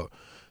rap about.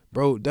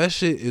 Bro, that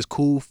shit is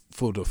cool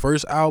for the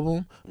first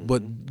album,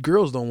 but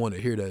girls don't want to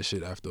hear that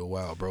shit after a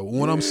while, bro.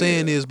 What I'm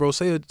saying is, bro,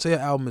 say an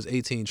album is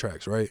 18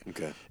 tracks, right?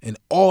 Okay. And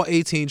all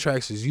 18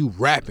 tracks is you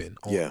rapping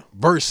on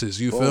verses,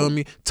 you feel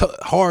me?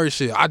 Hard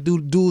shit. I do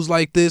dudes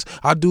like this.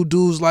 I do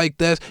dudes like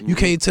that. You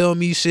can't tell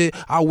me shit.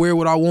 I wear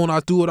what I want.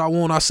 I do what I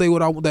want. I say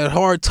what I want. That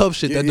hard, tough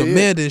shit, that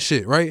demanding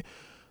shit, right?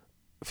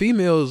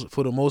 Females,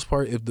 for the most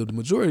part, if the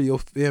majority of your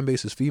fan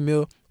base is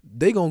female,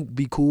 they gonna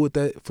be cool with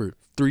that for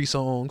 3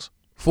 songs.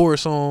 4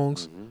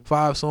 songs,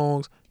 5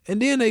 songs,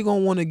 and then they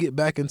gonna want to get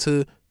back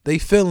into they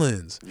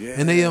feelings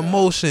and they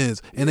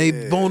emotions and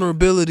they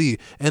vulnerability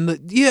and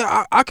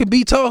I could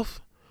be tough,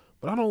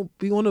 but I don't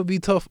want to be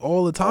tough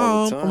all the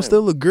time. I'm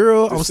still a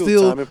girl. I'm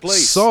still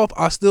soft.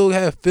 I still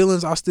have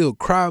feelings. I still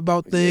cry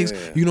about things.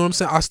 You know what I'm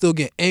saying? I still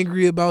get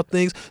angry about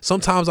things.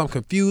 Sometimes I'm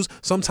confused.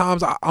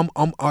 Sometimes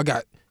I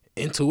got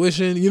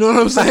intuition, you know what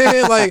I'm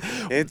saying? Like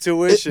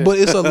intuition, but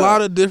it's a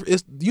lot of different.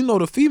 It's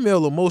the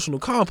female emotional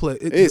complex.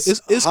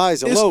 It's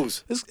highs and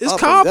lows. It's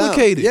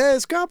complicated. Yeah,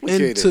 it's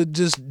complicated. And to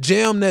just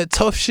jam that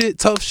tough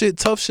shit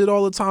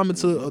all the time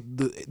into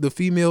the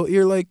female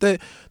ear like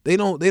that, they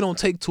don't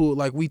take to it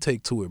like we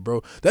take to it,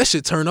 bro. That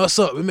shit turn us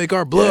up. It make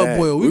our blood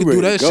boil. We can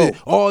do that shit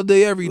all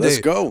day, every day. Let's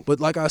go. But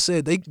like I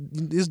said,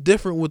 it's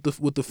different with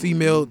the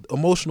female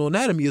emotional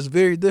anatomy. It's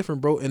very different,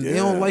 bro. And they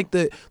don't like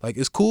that. Like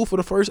it's cool for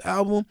the first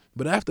album,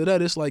 but after that,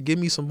 it's like, give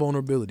me some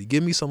vulnerability,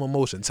 give me some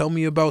emotion, tell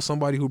me about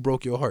somebody who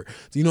broke your heart.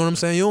 You know what I'm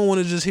saying? You don't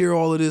want to just hear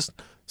all of this.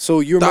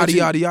 So you're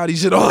yada yada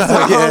shit all the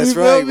time. Yeah, that's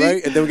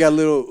right. And then we got a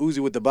little Uzi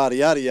with the body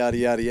yada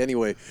yada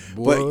anyway.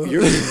 Boy.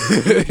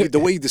 But the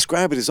way you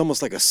describe it is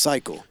almost like a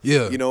cycle.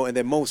 Yeah. You know, and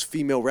then most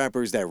female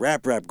rappers that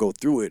rap go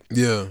through it.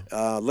 Yeah.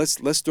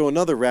 Let's throw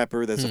another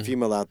rapper that's a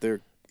female out there.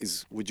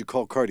 Would you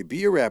call Cardi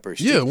B a rapper?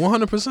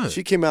 100%.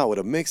 She came out with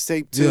a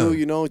mixtape too.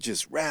 You know,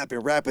 just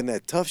rapping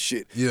that tough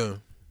shit. Yeah.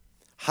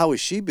 How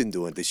has she been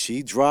doing? Did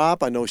she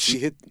drop? I know she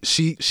hit.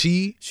 She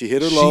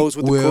hit her lows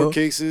with the court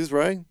cases,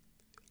 right?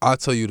 I'll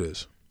tell you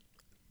this,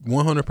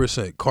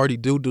 100%. Cardi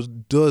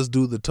does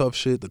do the tough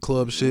shit, the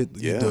club shit,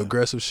 the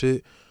aggressive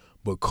shit.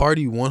 But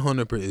Cardi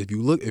 100%.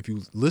 If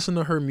you listen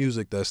to her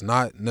music, that's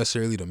not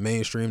necessarily the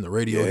mainstream, the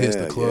radio hits,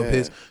 the club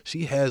hits.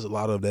 She has a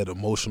lot of that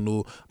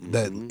emotional,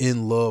 that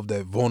in love,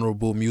 that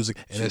vulnerable music,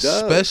 and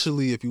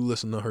especially if you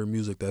listen to her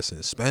music that's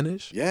in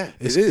Spanish. Yeah,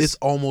 it's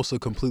almost a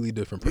completely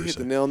different person. You hit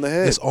the nail on the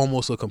head. It's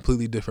almost a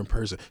completely different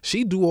person.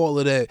 She do all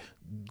of that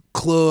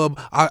club,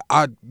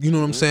 I you know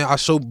what I'm saying, I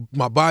show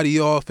my body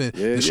off and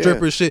the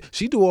stripper shit.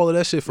 She do all of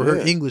that shit for her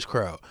English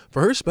crowd.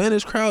 For her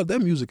Spanish crowd, that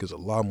music is a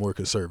lot more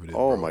conservative.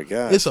 Oh, bro. My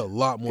God. It's a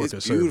lot more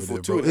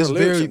conservative, bro. It's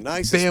very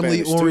nice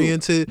family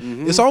oriented.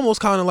 It's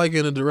almost kind of like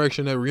in a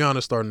direction that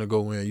Rihanna's starting to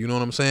go in. You know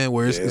what I'm saying?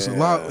 Where it's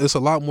a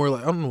lot more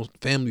like, I don't know,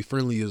 family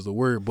friendly is the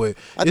word, but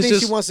I think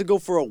she wants to go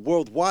for a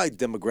worldwide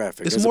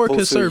demographic. It's more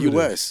conservative.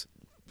 US.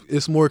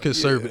 It's more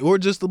conservative, or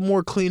just a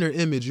more cleaner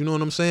image. You know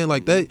what I'm saying?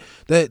 Like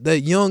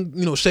that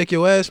young, shake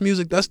your ass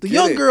music. That's the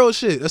young girl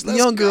shit. That's the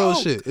young girl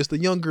shit. It's the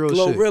young girl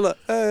shit. Glorilla,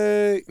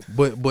 hey.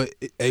 But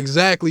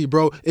exactly,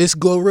 bro. It's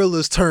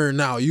Glorilla's turn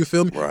now. You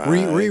feel me? Right.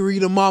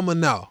 Read a mama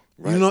now.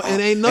 Right. You know,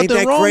 and ain't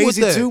nothing wrong with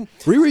that. Too?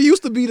 Riri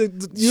used to be you know what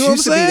I'm saying? She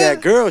used to be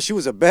that girl. She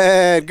was a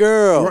bad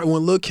girl. Right,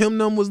 when Lil' Kim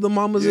them was the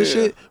mamas and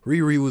shit,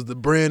 Riri was the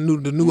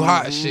new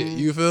hot shit.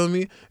 You feel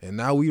me? And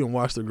now we done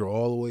watched her grow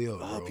all the way up,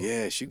 bro.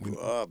 Yeah, she grew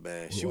up,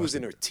 man. She was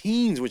in her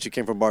teens when she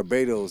came from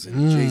Barbados,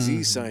 and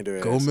Jay-Z signed her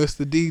ass. Go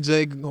Mr.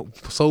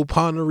 DJ, so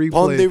Ponde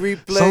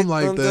Replay. Something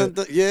like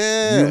that.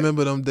 Yeah. You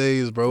remember them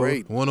days, bro.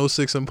 Great.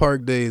 106 and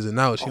Park days, and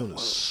now she on the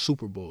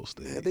Super Bowl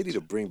stage. Man, they need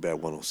to bring back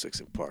 106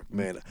 and Park,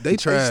 man. They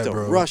tried, I used to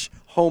bro. rush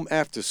home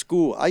after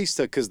school. I used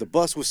to, because the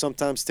bus would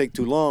sometimes take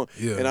too long,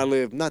 and I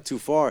live not too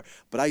far,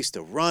 but I used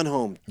to run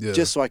home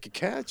just so I could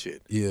catch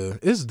it. Yeah,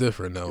 it's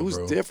different now, It was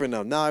bro. different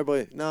now. Now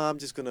everybody, I'm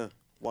just going to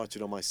watch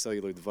it on my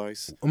cellular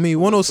device. I mean,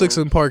 106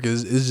 and Park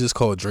is just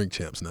called Drink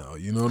Champs now.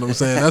 You know what I'm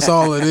saying? That's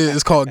all it is.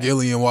 It's called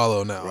Gilly and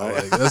Wallow now. Right.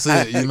 Like, that's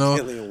it, you know?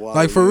 Wallow,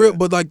 like, for real.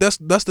 But, like, that's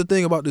the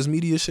thing about this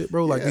media shit,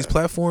 bro. Like, these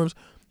platforms,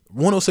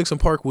 106 and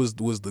Park was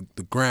the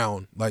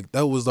ground. Like,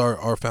 that was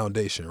our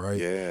foundation, right?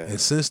 Yeah. And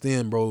since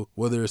then, bro,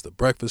 whether it's the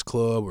Breakfast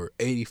Club or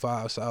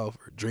 85 South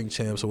or Drink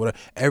Champs or whatever,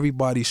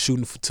 everybody's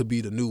shooting to be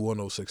the new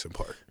 106 and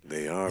Park.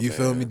 They are, You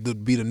feel me? To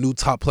be the new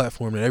top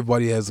platform that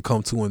everybody has to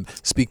come to and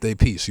speak their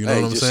piece. You know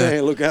what I'm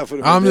saying? Look out for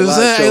the I'm just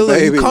saying, show, hey, look,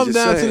 baby. you come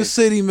down to the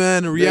city,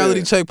 man. The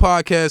Reality Check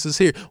podcast is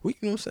here. You know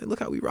what I'm saying? Look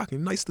how we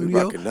rocking. Nice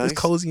studio. It's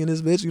cozy in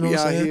this bitch. You know what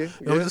I'm saying?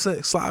 You know what I'm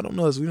saying? Slide on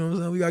us. You know what I'm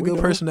saying? We got good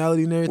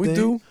personality and everything. We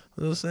do. You know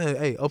what I'm saying?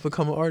 Hey, up and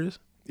coming artists.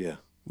 Yeah.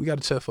 We got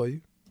a check for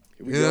you.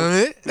 You know what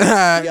I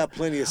mean? We got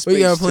plenty of space. We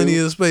got plenty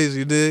of space,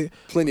 you dig?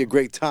 Plenty of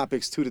great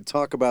topics, too, to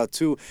talk about,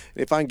 too.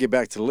 And if I can get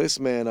back to the list,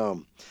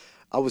 man,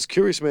 I was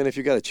curious, man, if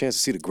you got a chance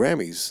to see the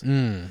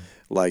Grammys.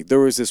 Like, there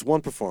was this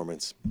one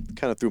performance,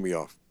 kind of threw me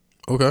off.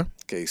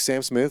 Okay,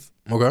 Sam Smith.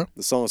 Okay.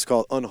 The song is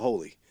called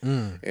Unholy.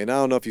 And I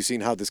don't know if you've seen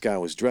how this guy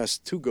was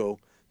dressed to go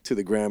to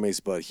the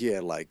Grammys, but he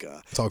had like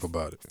a talk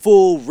about it.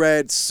 Full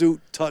red suit,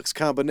 tux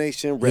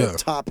combination, red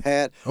top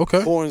hat,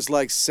 horns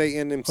like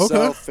Satan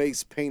himself,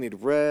 face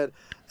painted red,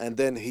 and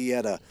then he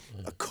had a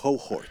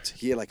cohort.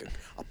 He had like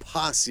a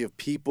posse of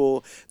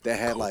people that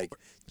had like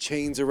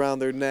chains around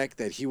their neck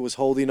that he was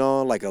holding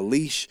on, like a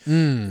leash,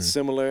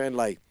 similar, and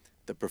like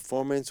the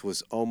performance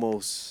was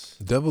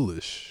almost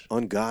devilish,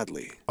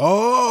 ungodly.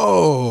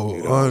 Oh,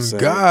 you know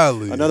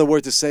ungodly. Another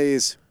word to say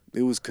is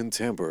it was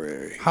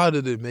contemporary. How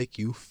did it make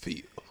you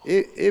feel?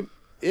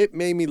 It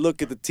made me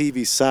look at the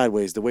TV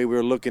sideways, the way we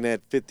were looking at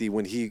 50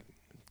 when he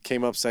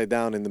came upside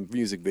down in the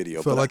music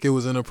video. Felt like it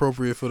was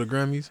inappropriate for the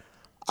Grammys?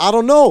 I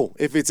don't know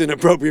if it's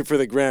inappropriate for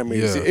the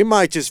Grammys. Yeah. It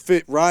might just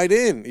fit right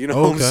in. You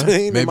know what I'm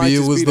saying? Maybe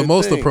it was the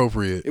most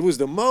appropriate. It was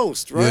the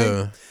most, right?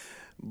 Yeah.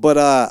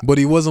 But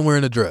he wasn't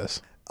wearing a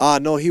dress.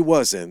 No, he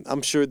wasn't.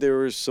 I'm sure there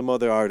were some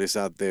other artists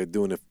out there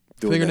doing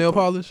fingernail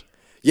polish?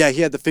 Yeah,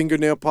 he had the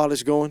fingernail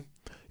polish going.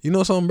 You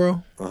know something,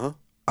 bro?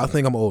 I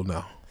think I'm old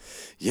now.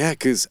 Yeah,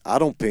 because I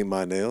don't paint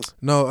my nails.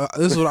 No,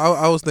 this is what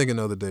I was thinking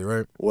the other day,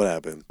 right? What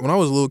happened? When I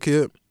was a little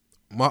kid,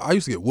 I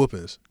used to get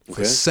whoopings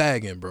for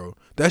sagging, bro.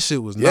 That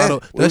shit was not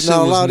okay. That shit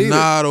was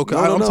not okay.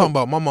 I'm talking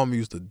about my mama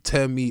used to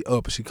tear me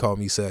up and she called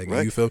me sagging.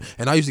 Right. You feel me?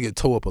 And I used to get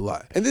toe up a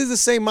lot. And this is the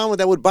same mama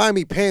that would buy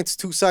me pants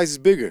 2 sizes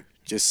bigger.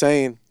 Just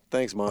saying.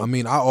 Thanks, Mom. I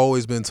mean, I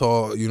always been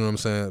tall, you know what I'm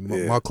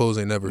saying? My clothes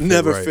ain't never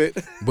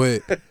fit.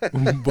 But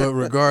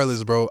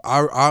regardless, bro,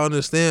 I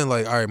understand,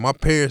 like, all right, my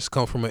parents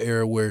come from an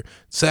era where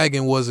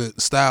sagging wasn't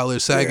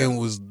stylish. Sagging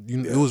was,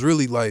 it was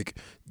really like,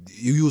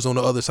 you was on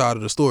the other side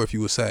of the store if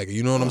you was sagging.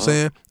 You know what I'm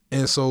saying?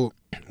 And so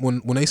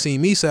when they see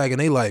me sagging,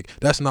 they like,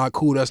 that's not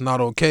cool, that's not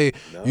okay.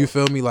 No. You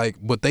feel me? Like,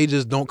 but they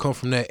just don't come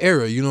from that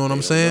era. You know what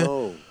I'm saying?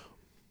 No.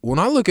 When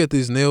I look at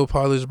these nail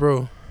polish,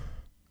 bro,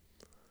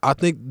 I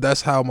think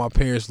that's how my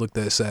parents looked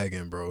at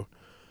sagging, bro.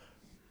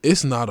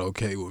 It's not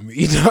okay with me.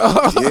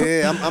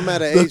 Yeah, I'm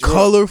at an age. The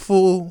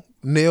colorful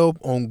nail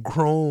on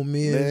grown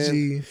men.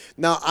 G.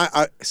 Now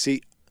I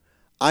see.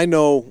 I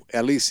know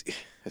at least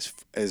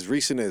as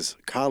recent as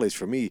college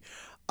for me,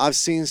 I've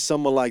seen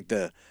some of like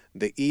the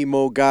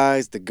emo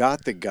guys, the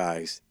gothic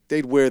guys.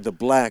 They'd wear the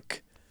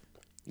black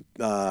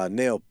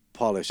nail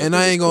polish. And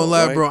I ain't gonna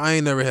lie, bro. I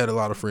ain't never had a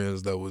lot of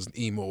friends that was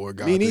emo or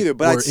gothic. Me neither,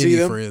 but I'd see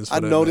them.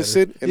 I'd notice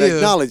it and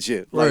acknowledge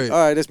it. Like,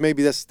 all right,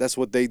 that's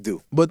what they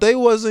do. But they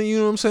wasn't, you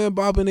know what I'm saying,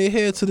 bobbing their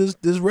head to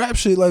this rap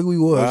shit like we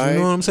was. Right, you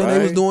know what I'm saying?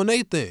 They was doing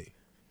their thing.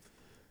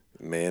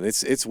 Man,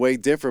 it's way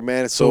different,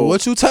 man. So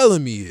what you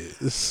telling me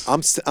is?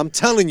 I'm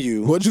telling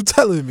you. What you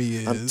telling me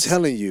is? I'm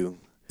telling you.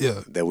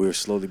 Yeah. That we're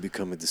slowly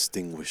becoming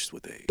distinguished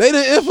with age. They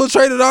done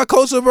infiltrated our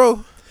culture,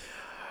 bro.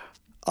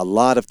 A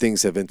lot of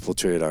things have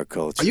infiltrated our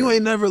culture. You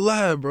ain't never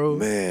lied, bro.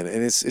 Man,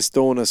 and it's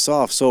throwing us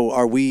off. So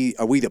are we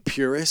the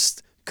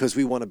purists? Because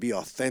we want to be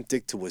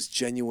authentic to what's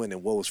genuine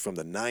and what was from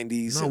the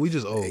 90s. No, we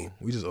just old.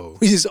 We just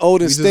old. We just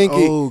old and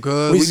stinky.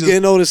 We just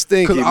getting old and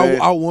stinky, man.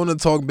 I want to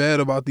talk bad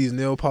about these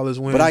nail polish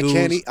wearing but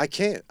dudes. I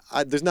can't.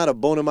 There's not a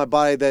bone in my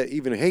body that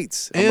even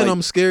hates.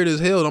 I'm scared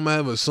as hell. I'm going to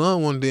have a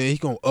son one day and he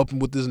going to up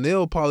with this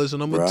nail polish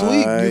and I'm going to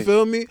tweak. You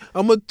feel me?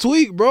 I'm going to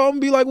tweak, bro. I'm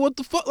going to be like, what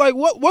the fuck? Like,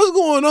 what's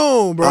going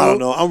on, bro? I don't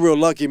know. I'm real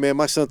lucky, man.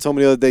 My son told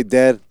me the other day,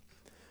 Dad,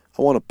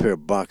 I want a pair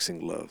of boxing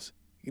gloves.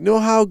 You know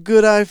how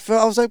good I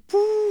felt? I was like,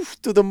 woo.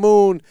 to the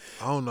moon.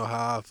 I don't know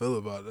how I feel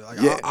about it.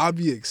 Like, Yeah. I'd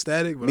be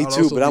ecstatic, but Me I'd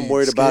too, also but I'm be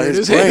worried about scared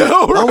his as brain.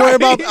 hell, I'm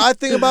worried right? I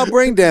think about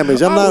brain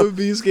damage. I would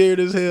be scared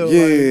as hell.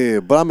 Yeah,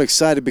 but I'm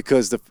excited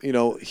because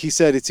he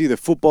said it's either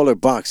football or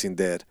boxing,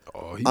 Dad.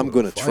 I'm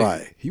gonna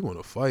try. He want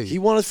to fight. He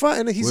wants to fight,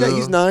 and he said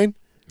he's 9.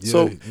 Yeah,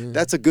 so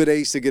that's a good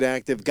age to get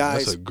active,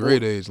 guys. That's a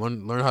great age.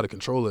 Learn how to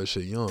control that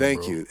shit young.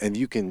 Thank bro. you, and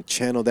you can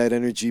channel that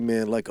energy,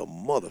 man, like a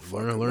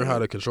motherfucker. Learn how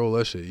to control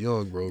that shit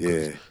young, bro.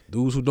 Yeah,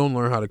 dudes who don't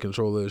learn how to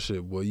control that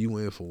shit, boy, you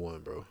in for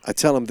one, bro. I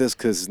tell him this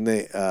because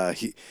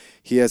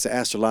he has an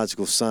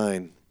astrological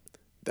sign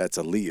that's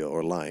a Leo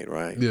or lion,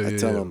 right? I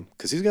tell him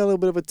because he's got a little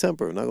bit of a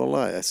temper. I'm not gonna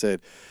lie. I said,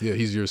 yeah,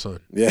 he's your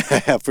son. Yeah,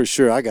 for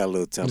sure. I got a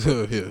little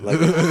temper. Yeah.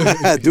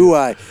 Like, do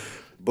I?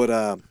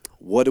 But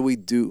what do we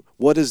do?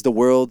 What does the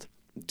world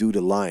do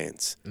to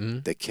lions?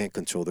 They can't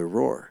control their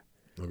roar.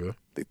 Okay.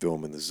 They throw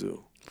them in the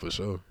zoo. For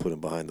sure. Put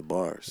them behind the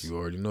bars. You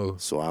already know.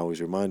 So I always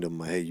remind them,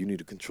 hey, you need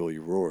to control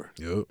your roar.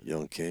 Yep.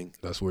 Young king.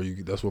 That's where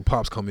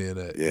Pops come in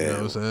at. Yeah. You know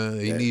what I'm saying?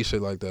 He needs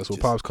shit like that. That's where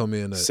Pops come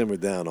in at. Simmer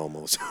down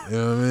almost. You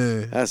know what I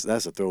mean?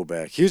 That's a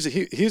throwback. Here's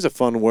a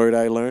fun word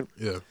I learned.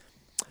 Yeah.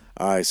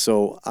 All right,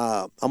 so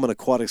I'm an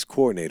aquatics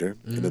coordinator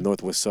in the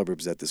northwest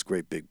suburbs at this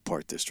great big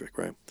park district,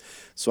 right?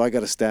 So I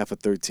got a staff of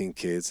 13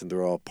 kids, and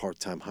they're all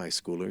part-time high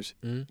schoolers,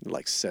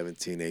 like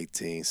 17,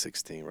 18,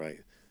 16, right?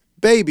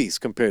 Babies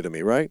compared to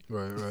me, right?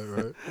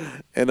 Right.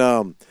 And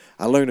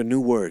I learned a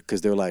new word because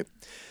they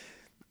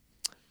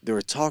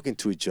were talking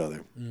to each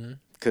other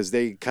because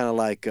they kind of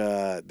like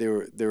they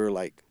were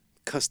like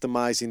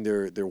customizing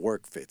their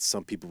work fits.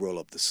 Some people roll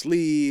up the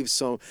sleeves.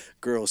 Some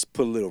girls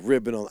put a little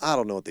ribbon on. I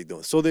don't know what they're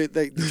doing. So they're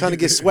trying to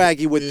get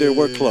swaggy with their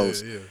work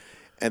clothes. Yeah.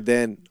 And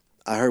then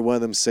I heard one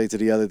of them say to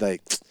the other,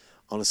 like,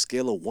 on a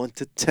scale of 1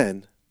 to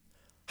 10,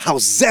 how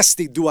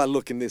zesty do I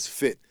look in this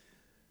fit?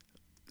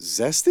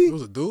 Zesty? It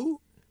was a dude?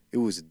 It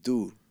was a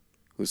dude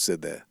who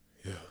said that.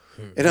 Yeah.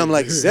 And I'm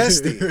like,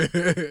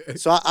 zesty.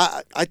 So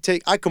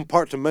I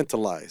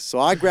compartmentalize. So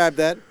I grab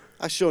that.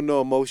 I show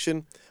no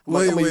emotion.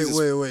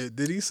 Wait.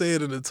 Did he say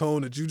it in the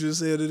tone that you just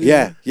said it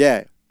in?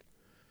 Yeah.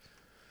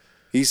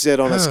 He said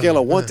on a scale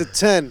of 1 to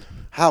 10,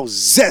 how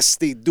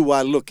zesty do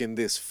I look in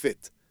this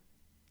fit?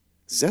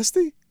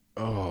 Zesty?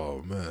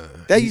 Oh, man.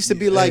 That used to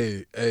be like...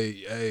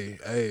 Hey,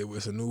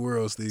 it's a new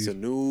world, Steve. It's a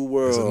new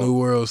world. It's a new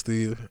world,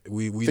 Steve.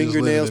 We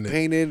fingernails just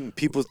painted, and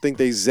people think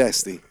they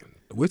zesty.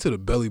 Wait till the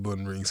belly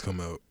button rings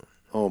come out.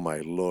 Oh, my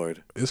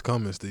Lord. It's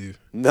coming, Steve.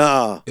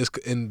 Nah. It's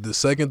in the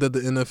second that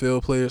the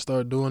NFL players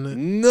start doing it,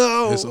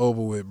 no, it's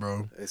over with,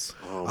 bro.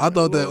 I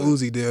thought that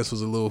Uzi dance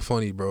was a little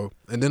funny, bro.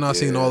 And then I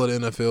seen all of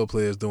the NFL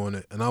players doing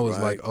it, and I was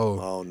like,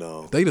 oh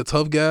no. They the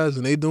tough guys,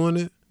 and they doing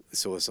it.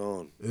 So it's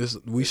on.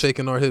 We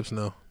shaking our hips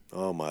now.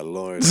 Oh, my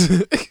Lord.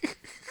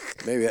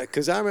 Maybe,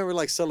 because I remember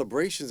like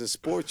celebrations in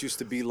sports used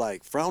to be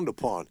like frowned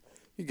upon.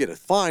 You get a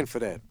fine for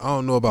that. I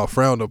don't know about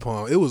frowned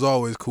upon. It was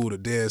always cool to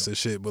dance and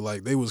shit, but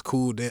like they was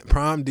cool.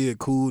 Prime did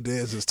cool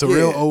dances.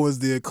 Terrell Owens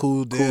did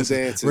cool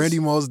dances. Randy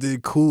Moss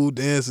did cool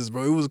dances,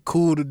 bro. It was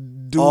cool to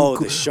do. Oh,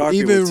 the Sharpie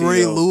even with Ray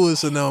Tito.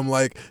 Lewis and them,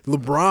 like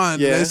LeBron,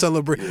 they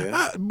celebrate.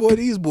 Yeah. Boy,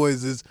 these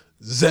boys is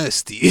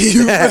zesty.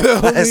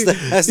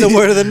 That's the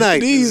word of the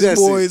night. These zesty.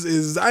 boys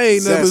is. I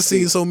ain't never Zesty.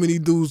 seen so many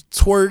dudes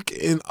twerk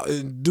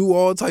and do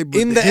all type of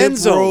in the hip end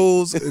zone.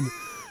 rolls and,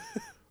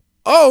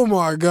 oh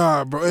my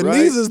God, bro! And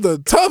these is the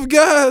tough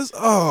guys.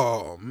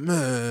 Oh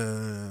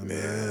man.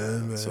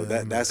 So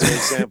that's an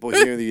example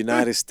here in the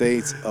United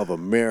States of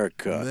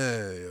America.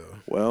 Man,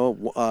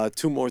 Well,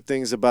 2 more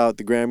things about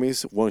the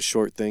Grammys. One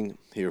short thing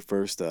here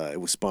first. It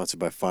was sponsored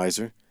by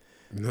Pfizer.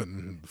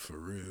 Nothing for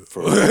real.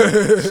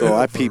 So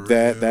I peeped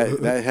that.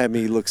 That had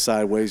me look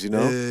sideways, you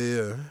know?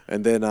 Yeah.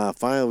 And then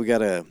finally, we got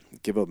to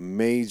give up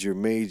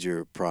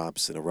major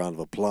props and a round of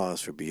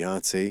applause for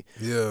Beyonce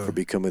for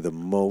becoming the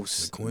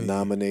most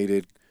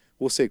nominated.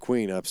 We'll say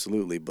queen,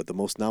 absolutely, but the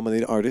most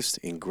nominated artist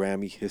in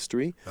Grammy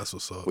history. That's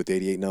what's up. With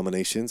 88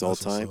 nominations all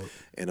time.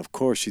 And, of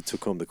course, she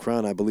took home the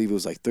crown. I believe it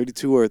was like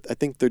 32 or I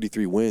think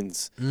 33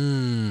 wins.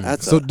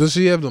 So does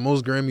she have the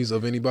most Grammys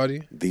of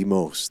anybody? The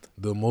most.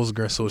 The most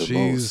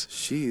Grammys.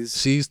 So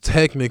she's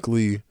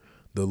technically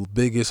the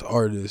biggest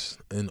artist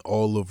in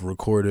all of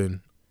recording.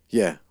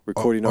 Yeah,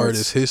 recording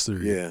artist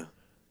history. Yeah.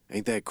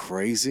 Ain't that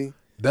crazy?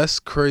 That's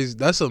crazy.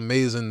 That's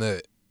amazing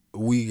that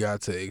we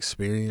got to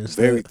experience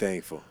that. Very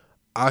thankful.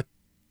 I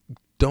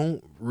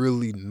don't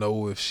really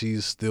know if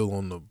she's still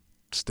on the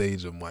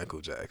stage of Michael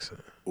Jackson.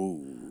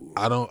 Ooh.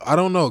 I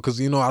don't know because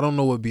I don't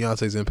know what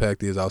Beyonce's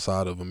impact is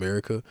outside of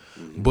America,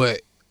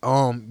 but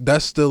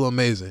that's still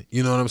amazing.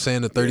 You know what I'm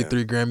saying? The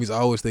 33 Grammys. I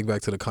always think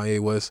back to the Kanye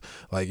West,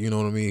 like you know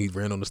what I mean. He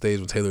ran on the stage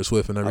with Taylor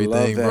Swift and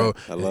everything, bro.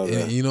 I love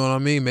that. You know what I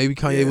mean? Maybe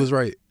Kanye was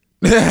right.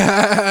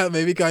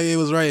 Maybe Kanye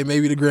was right.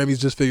 Maybe the Grammys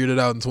just figured it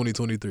out in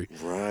 2023.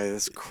 Right,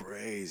 that's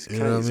crazy. You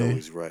know Kanye's what I mean?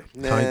 always right.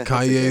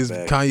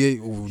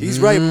 Kanye. He's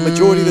right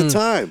majority of the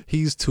time.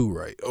 He's too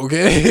right.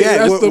 Okay.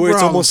 Yeah, that's where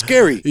it's almost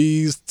scary.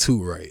 He's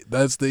too right.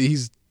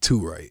 He's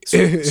too right. So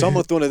I'm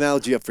gonna throw an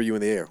analogy up for you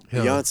in the air.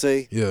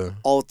 Beyonce,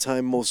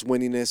 all-time most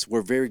winningest.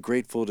 We're very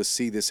grateful to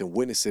see this and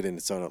witness it in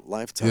its own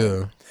lifetime.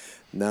 Yeah.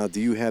 Now,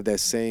 do you have that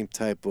same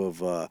type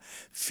of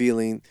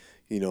feeling,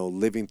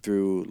 living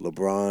through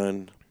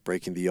LeBron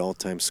breaking the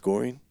all-time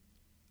scoring?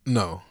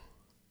 No.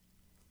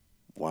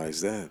 Why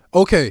is that?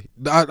 Okay,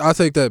 I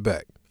take that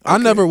back. Okay. I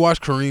never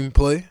watched Kareem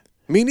play.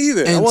 Me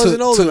neither. And I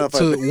wasn't old enough.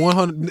 To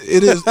 100,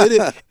 it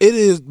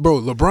is,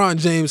 bro. LeBron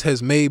James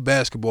has made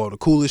basketball the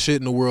coolest shit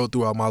in the world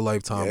throughout my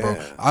lifetime, bro.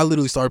 I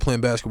literally started playing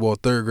basketball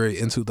 3rd grade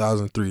in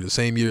 2003, the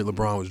same year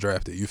LeBron was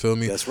drafted. You feel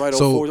me? That's right.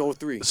 04,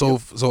 03.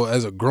 So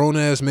as a grown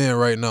ass man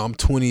right now, I'm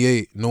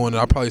 28, knowing that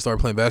I probably started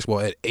playing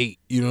basketball at 8.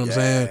 You know what I'm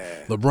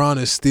saying? LeBron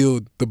is still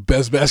the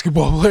best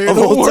basketball player in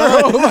the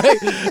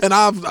world. And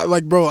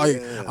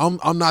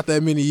I'm not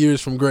that many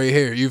years from gray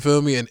hair. You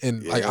feel me?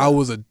 And like I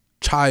was a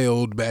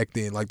child back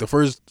then. Like the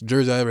first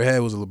jersey I ever had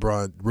was a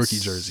LeBron rookie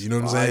jersey. You know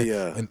what I'm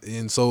saying?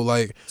 And so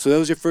like. So that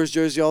was your first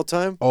jersey all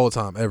time? All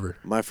time, ever.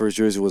 My first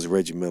jersey was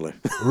Reggie Miller.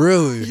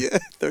 Really? Yeah,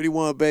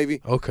 31,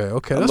 baby. Okay,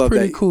 that's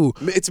pretty cool.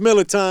 It's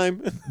Miller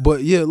time.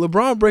 But yeah,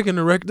 LeBron breaking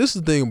the record. This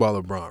is the thing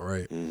about LeBron,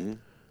 right? Mm-hmm.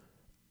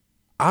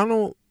 I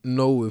don't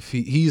know if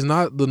he's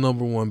not the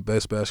number 1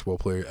 best basketball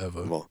player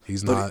ever. Well,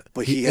 he's not.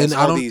 But he has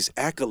all these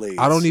accolades.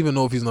 I don't even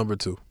know if he's number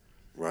 2.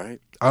 Right.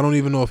 I don't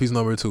even know if he's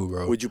number 2,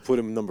 bro. Would you put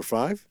him number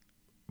 5?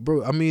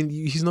 Bro, I mean,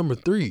 he's number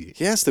 3.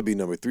 He has to be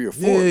number 3 or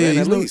 4, man,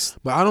 at least.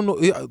 But I don't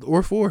know,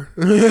 or 4.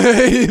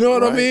 You know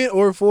what I mean?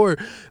 Or 4.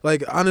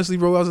 Like, honestly,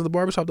 bro, I was at the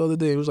barbershop the other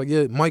day. It was like,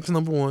 yeah, Mike's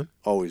number 1.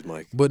 Always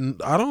Mike. But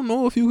I don't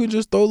know if you could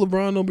just throw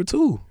LeBron number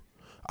 2.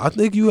 I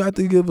think you have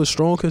to give a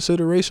strong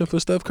consideration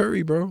for Steph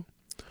Curry, bro.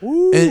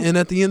 And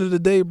at the end of the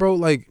day, bro,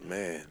 like...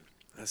 Man,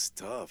 that's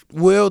tough.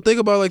 Well, think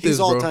about it like this,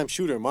 bro. He's all-time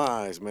shooter in my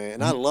eyes, man.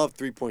 And I love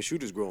 3-point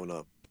shooters growing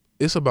up.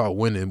 It's about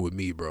winning with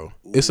me, bro.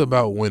 It's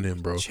about winning,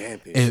 bro.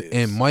 Championships.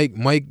 And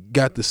Mike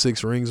got the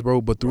 6 rings,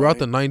 bro. But throughout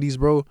the 90s,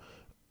 bro,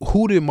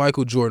 who did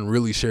Michael Jordan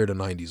really share the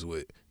 90s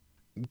with?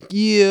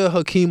 Yeah,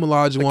 Hakeem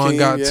Olajuwon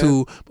got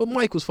 2, but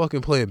Mike was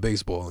fucking playing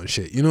baseball and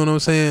shit. You know what I'm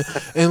saying?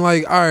 And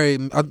like, all right,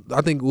 I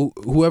think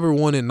whoever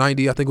won in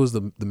 90, I think it was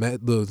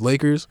the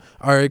Lakers.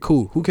 All right,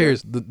 cool. Who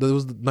cares? That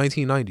was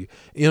 1990.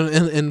 You know,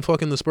 and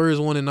fucking the Spurs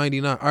won in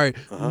 99. All right,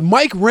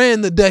 Mike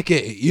ran the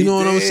decade. You know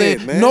what I'm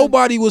saying? Man.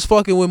 Nobody was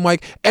fucking with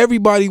Mike.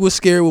 Everybody was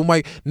scared with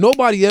Mike.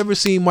 Nobody ever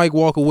seen Mike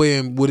walk away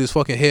and with his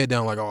fucking head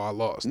down like, oh, I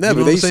lost. Never. You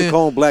know they used to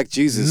call him Black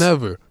Jesus.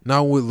 Never.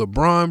 Now with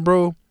LeBron,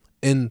 bro.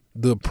 In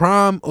the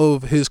prime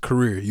of his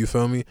career, you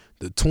feel me?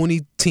 The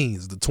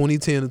 2010s, the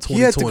 2010 and 2020.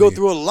 He had to go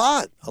through a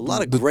lot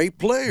of great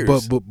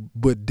players.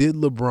 But did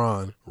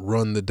LeBron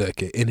run the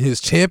decade? In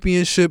his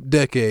championship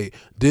decade,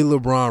 did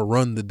LeBron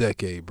run the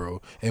decade,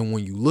 bro? And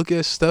when you look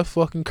at Steph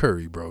fucking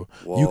Curry, bro,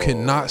 you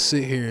cannot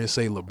sit here and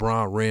say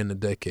LeBron ran the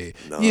decade.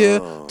 No. Yeah,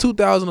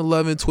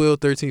 2011, 12,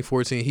 13,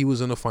 14, he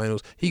was in the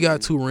finals. He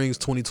got 2 rings,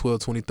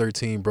 2012,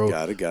 2013, bro.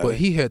 Got it. But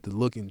he had to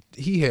look and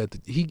he had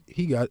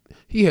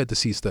to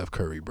see Steph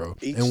Curry, bro.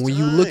 And when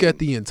you look at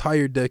the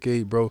entire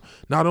decade, bro,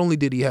 not only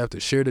did he have to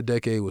share the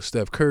decade with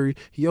Steph Curry,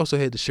 he also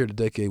had to share the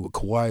decade with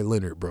Kawhi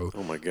Leonard, bro.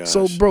 Oh my gosh.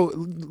 So, bro,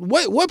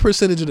 what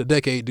percentage of the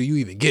decade do you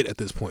even get at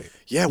this point?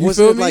 Yeah,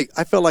 wasn't it like,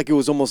 I felt like it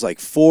was almost like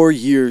 4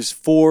 years,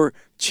 4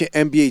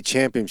 NBA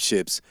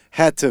championships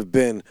had to have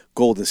been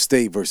Golden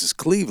State versus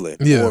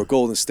Cleveland, or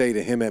Golden State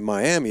and him at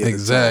Miami.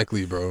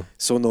 Exactly, bro.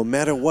 So no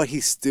matter what,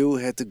 he still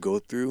had to go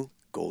through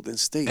Golden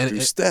State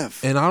through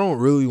Steph. And I don't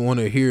really want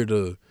to hear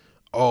the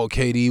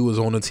KD was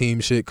on the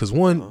team shit, because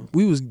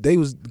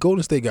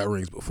Golden State got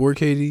rings before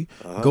KD,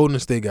 Golden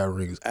State got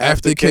rings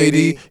after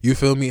KD, you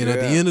feel me? And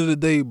at the end of the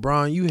day,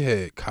 Brian, you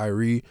had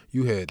Kyrie,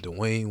 you had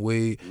Dwayne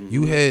Wade,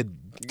 you had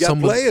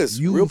players.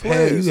 You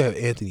have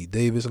Anthony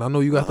Davis, and I know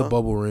you got the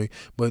bubble ring,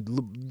 but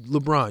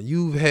LeBron,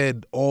 you've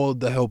had all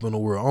the help in the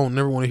world. I don't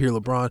never want to hear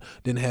LeBron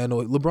didn't have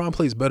no. LeBron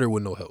plays better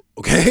with no help.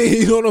 Okay,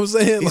 you know what I'm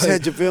saying? He's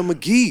had JaVale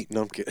McGee.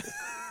 No, I'm kidding.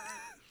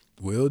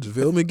 Well,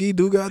 JaVale McGee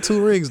do got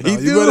 2 rings now.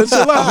 You better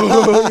chill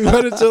out. You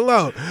better chill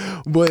out.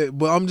 But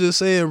I'm just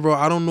saying, bro,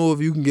 I don't know if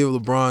you can give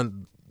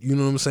LeBron, you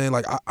know what I'm saying?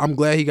 Like, I'm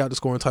glad he got the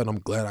scoring title. I'm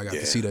glad I got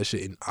to see that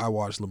shit. And I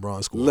watched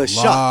LeBron score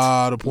a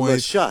lot of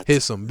points,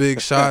 hit some big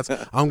shots.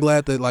 I'm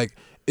glad that, like,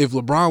 if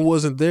LeBron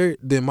wasn't there,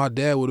 then my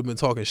dad would have been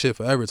talking shit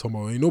forever, talking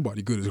about ain't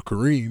nobody good as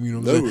Kareem. You know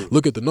what I'm saying?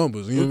 Look at the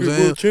numbers. You know what I'm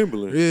saying? Will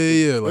Chamberlain.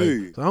 Yeah.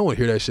 Like, so I don't want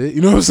to hear that shit.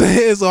 You know what I'm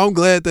saying? So I'm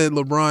glad that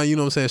LeBron, you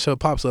know what I'm saying, shut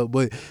pops up.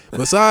 But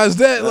besides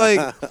that, like,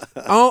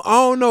 I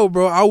don't know,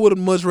 bro. I would have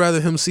much rather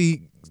him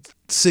see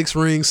 6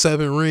 rings,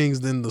 7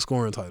 rings than the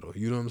scoring title.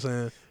 You know what I'm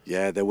saying?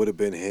 Yeah, that would have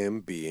been him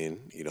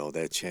being,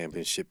 that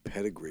championship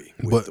pedigree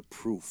with the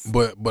proof.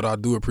 But I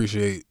do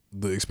appreciate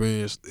the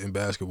experience in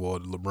basketball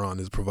that LeBron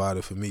has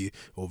provided for me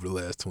over the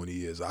last 20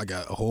 years. I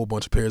got a whole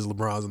bunch of pairs of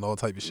LeBrons and all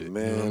type of shit.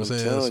 Man, you know what I'm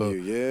saying? Telling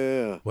you,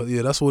 yeah. But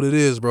yeah, that's what it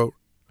is, bro.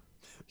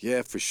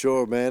 Yeah, for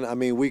sure, man. I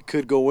mean, we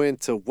could go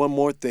into one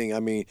more thing. I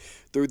mean,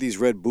 through these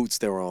red boots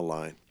that were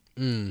online.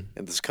 And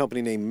this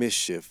company named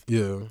Mischief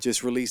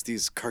just released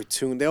these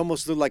cartoon. They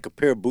almost look like a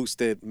pair of boots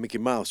that Mickey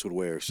Mouse would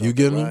wear or something. You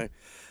getting them?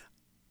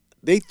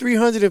 They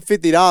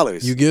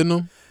 $350. You getting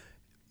them?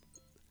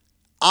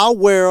 I'll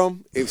wear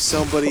them if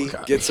somebody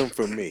gets them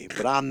from me,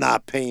 but I'm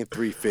not paying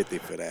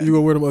 $350 for that. You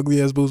gonna wear them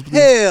ugly ass boots?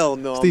 Hell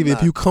no, Steve.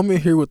 If you come in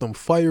here with them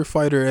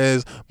firefighter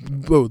ass,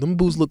 bro, them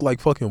boots look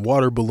like fucking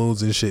water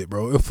balloons and shit,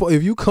 bro.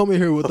 If you come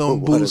in here with them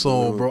boots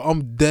on, bro,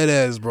 I'm dead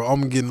ass, bro.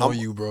 I'm getting on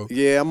you, bro.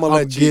 Yeah, I'm gonna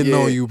let you. Getting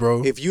on you,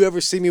 bro. If you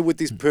ever see me with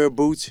these pair of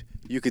boots,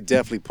 you could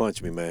definitely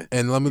punch me, man.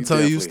 And let me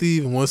tell you,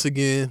 Steve, once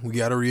again, we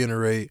gotta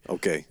reiterate.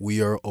 Okay.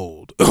 We are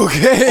old.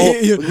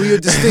 Okay. We are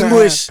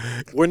distinguished.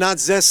 We're not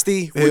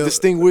zesty. We're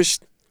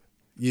distinguished.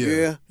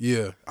 Yeah.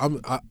 I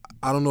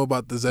don't know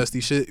about the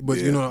zesty shit, but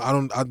you know,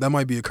 that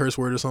might be a curse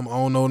word or something. I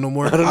don't know no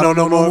more. I don't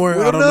know no more.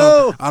 I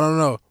don't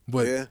know.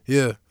 But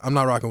yeah, I'm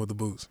not rocking with the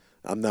boots.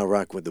 I'm not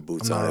rocking with the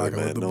boots. I'm not either, rocking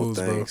man. with the no boots,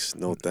 thanks.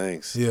 bro. No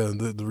thanks. Yeah,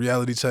 the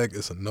reality check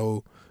is a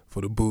no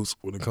for the boots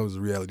when it comes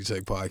to Reality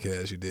Check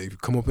podcast. You dig? If you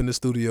come up in the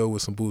studio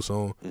with some boots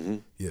on,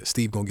 yeah,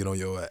 Steve gonna get on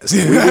your ass.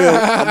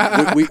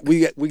 We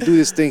will. We do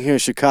this thing here in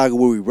Chicago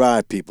where we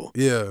ride people.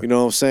 Yeah, you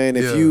know what I'm saying.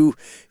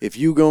 If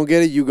you gonna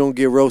get it, you gonna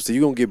get roasted.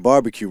 You gonna get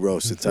barbecue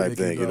roasted type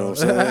thing. You know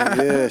what I'm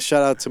saying? Yeah.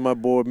 Shout out to my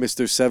boy,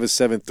 Mr.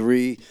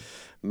 773.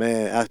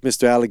 Man,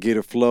 Mr.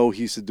 Alligator Flow,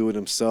 he used to do it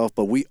himself,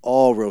 but we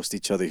all roast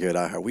each other here at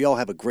iHeart. We all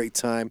have a great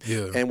time,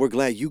 and we're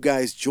glad you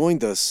guys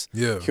joined us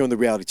here on the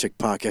Reality Check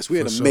podcast. We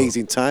had an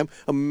amazing time,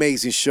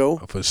 amazing show.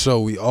 For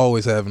sure, we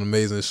always have an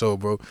amazing show,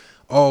 bro.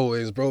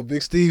 Always, bro.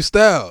 Big Steve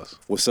Stylez.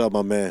 What's up,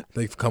 my man?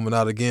 Thank you for coming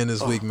out again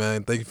this week,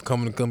 man. Thank you for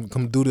coming to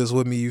come do this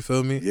with me, you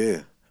feel me?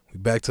 Yeah. We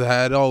back to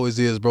how it always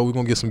is, bro. We're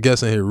going to get some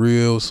guests in here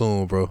real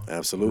soon, bro.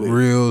 Absolutely.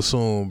 Real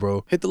soon,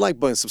 bro. Hit the like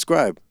button,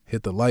 subscribe.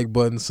 Hit the like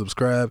button,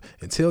 subscribe,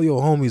 and tell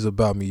your homies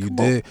about me. You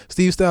did.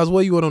 Steve Stylez,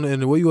 where you at on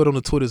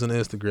the Twitters and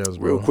Instagrams,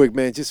 bro? Real quick,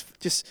 man.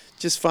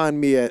 Just find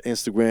me at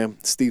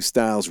Instagram, Steve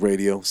Stylez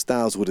Radio.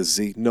 Styles with a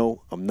Z.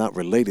 No, I'm not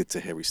related to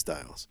Harry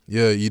Styles.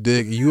 Yeah, you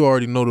dig. You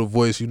already know the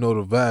voice. You know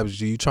the vibes.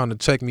 G. You trying to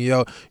check me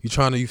out? You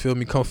trying to, you feel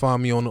me? Come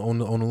find me on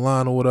the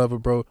line or whatever,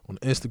 bro. On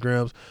the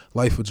Instagrams,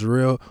 Life of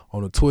Jarrell.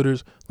 On the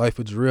Twitters, Life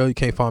of Jarrell. You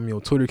can't find me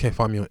on Twitter. You can't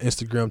find me on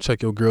Instagram.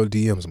 Check your girl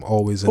DMs. I'm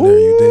always in there.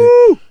 You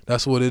dig?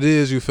 That's what it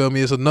is. You feel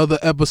me? It's another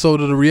episode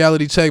of the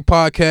Reality Check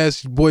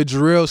podcast. Your boy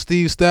Jarrell,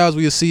 Steve Stylez.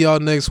 We'll see y'all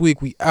next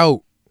week. We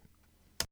out.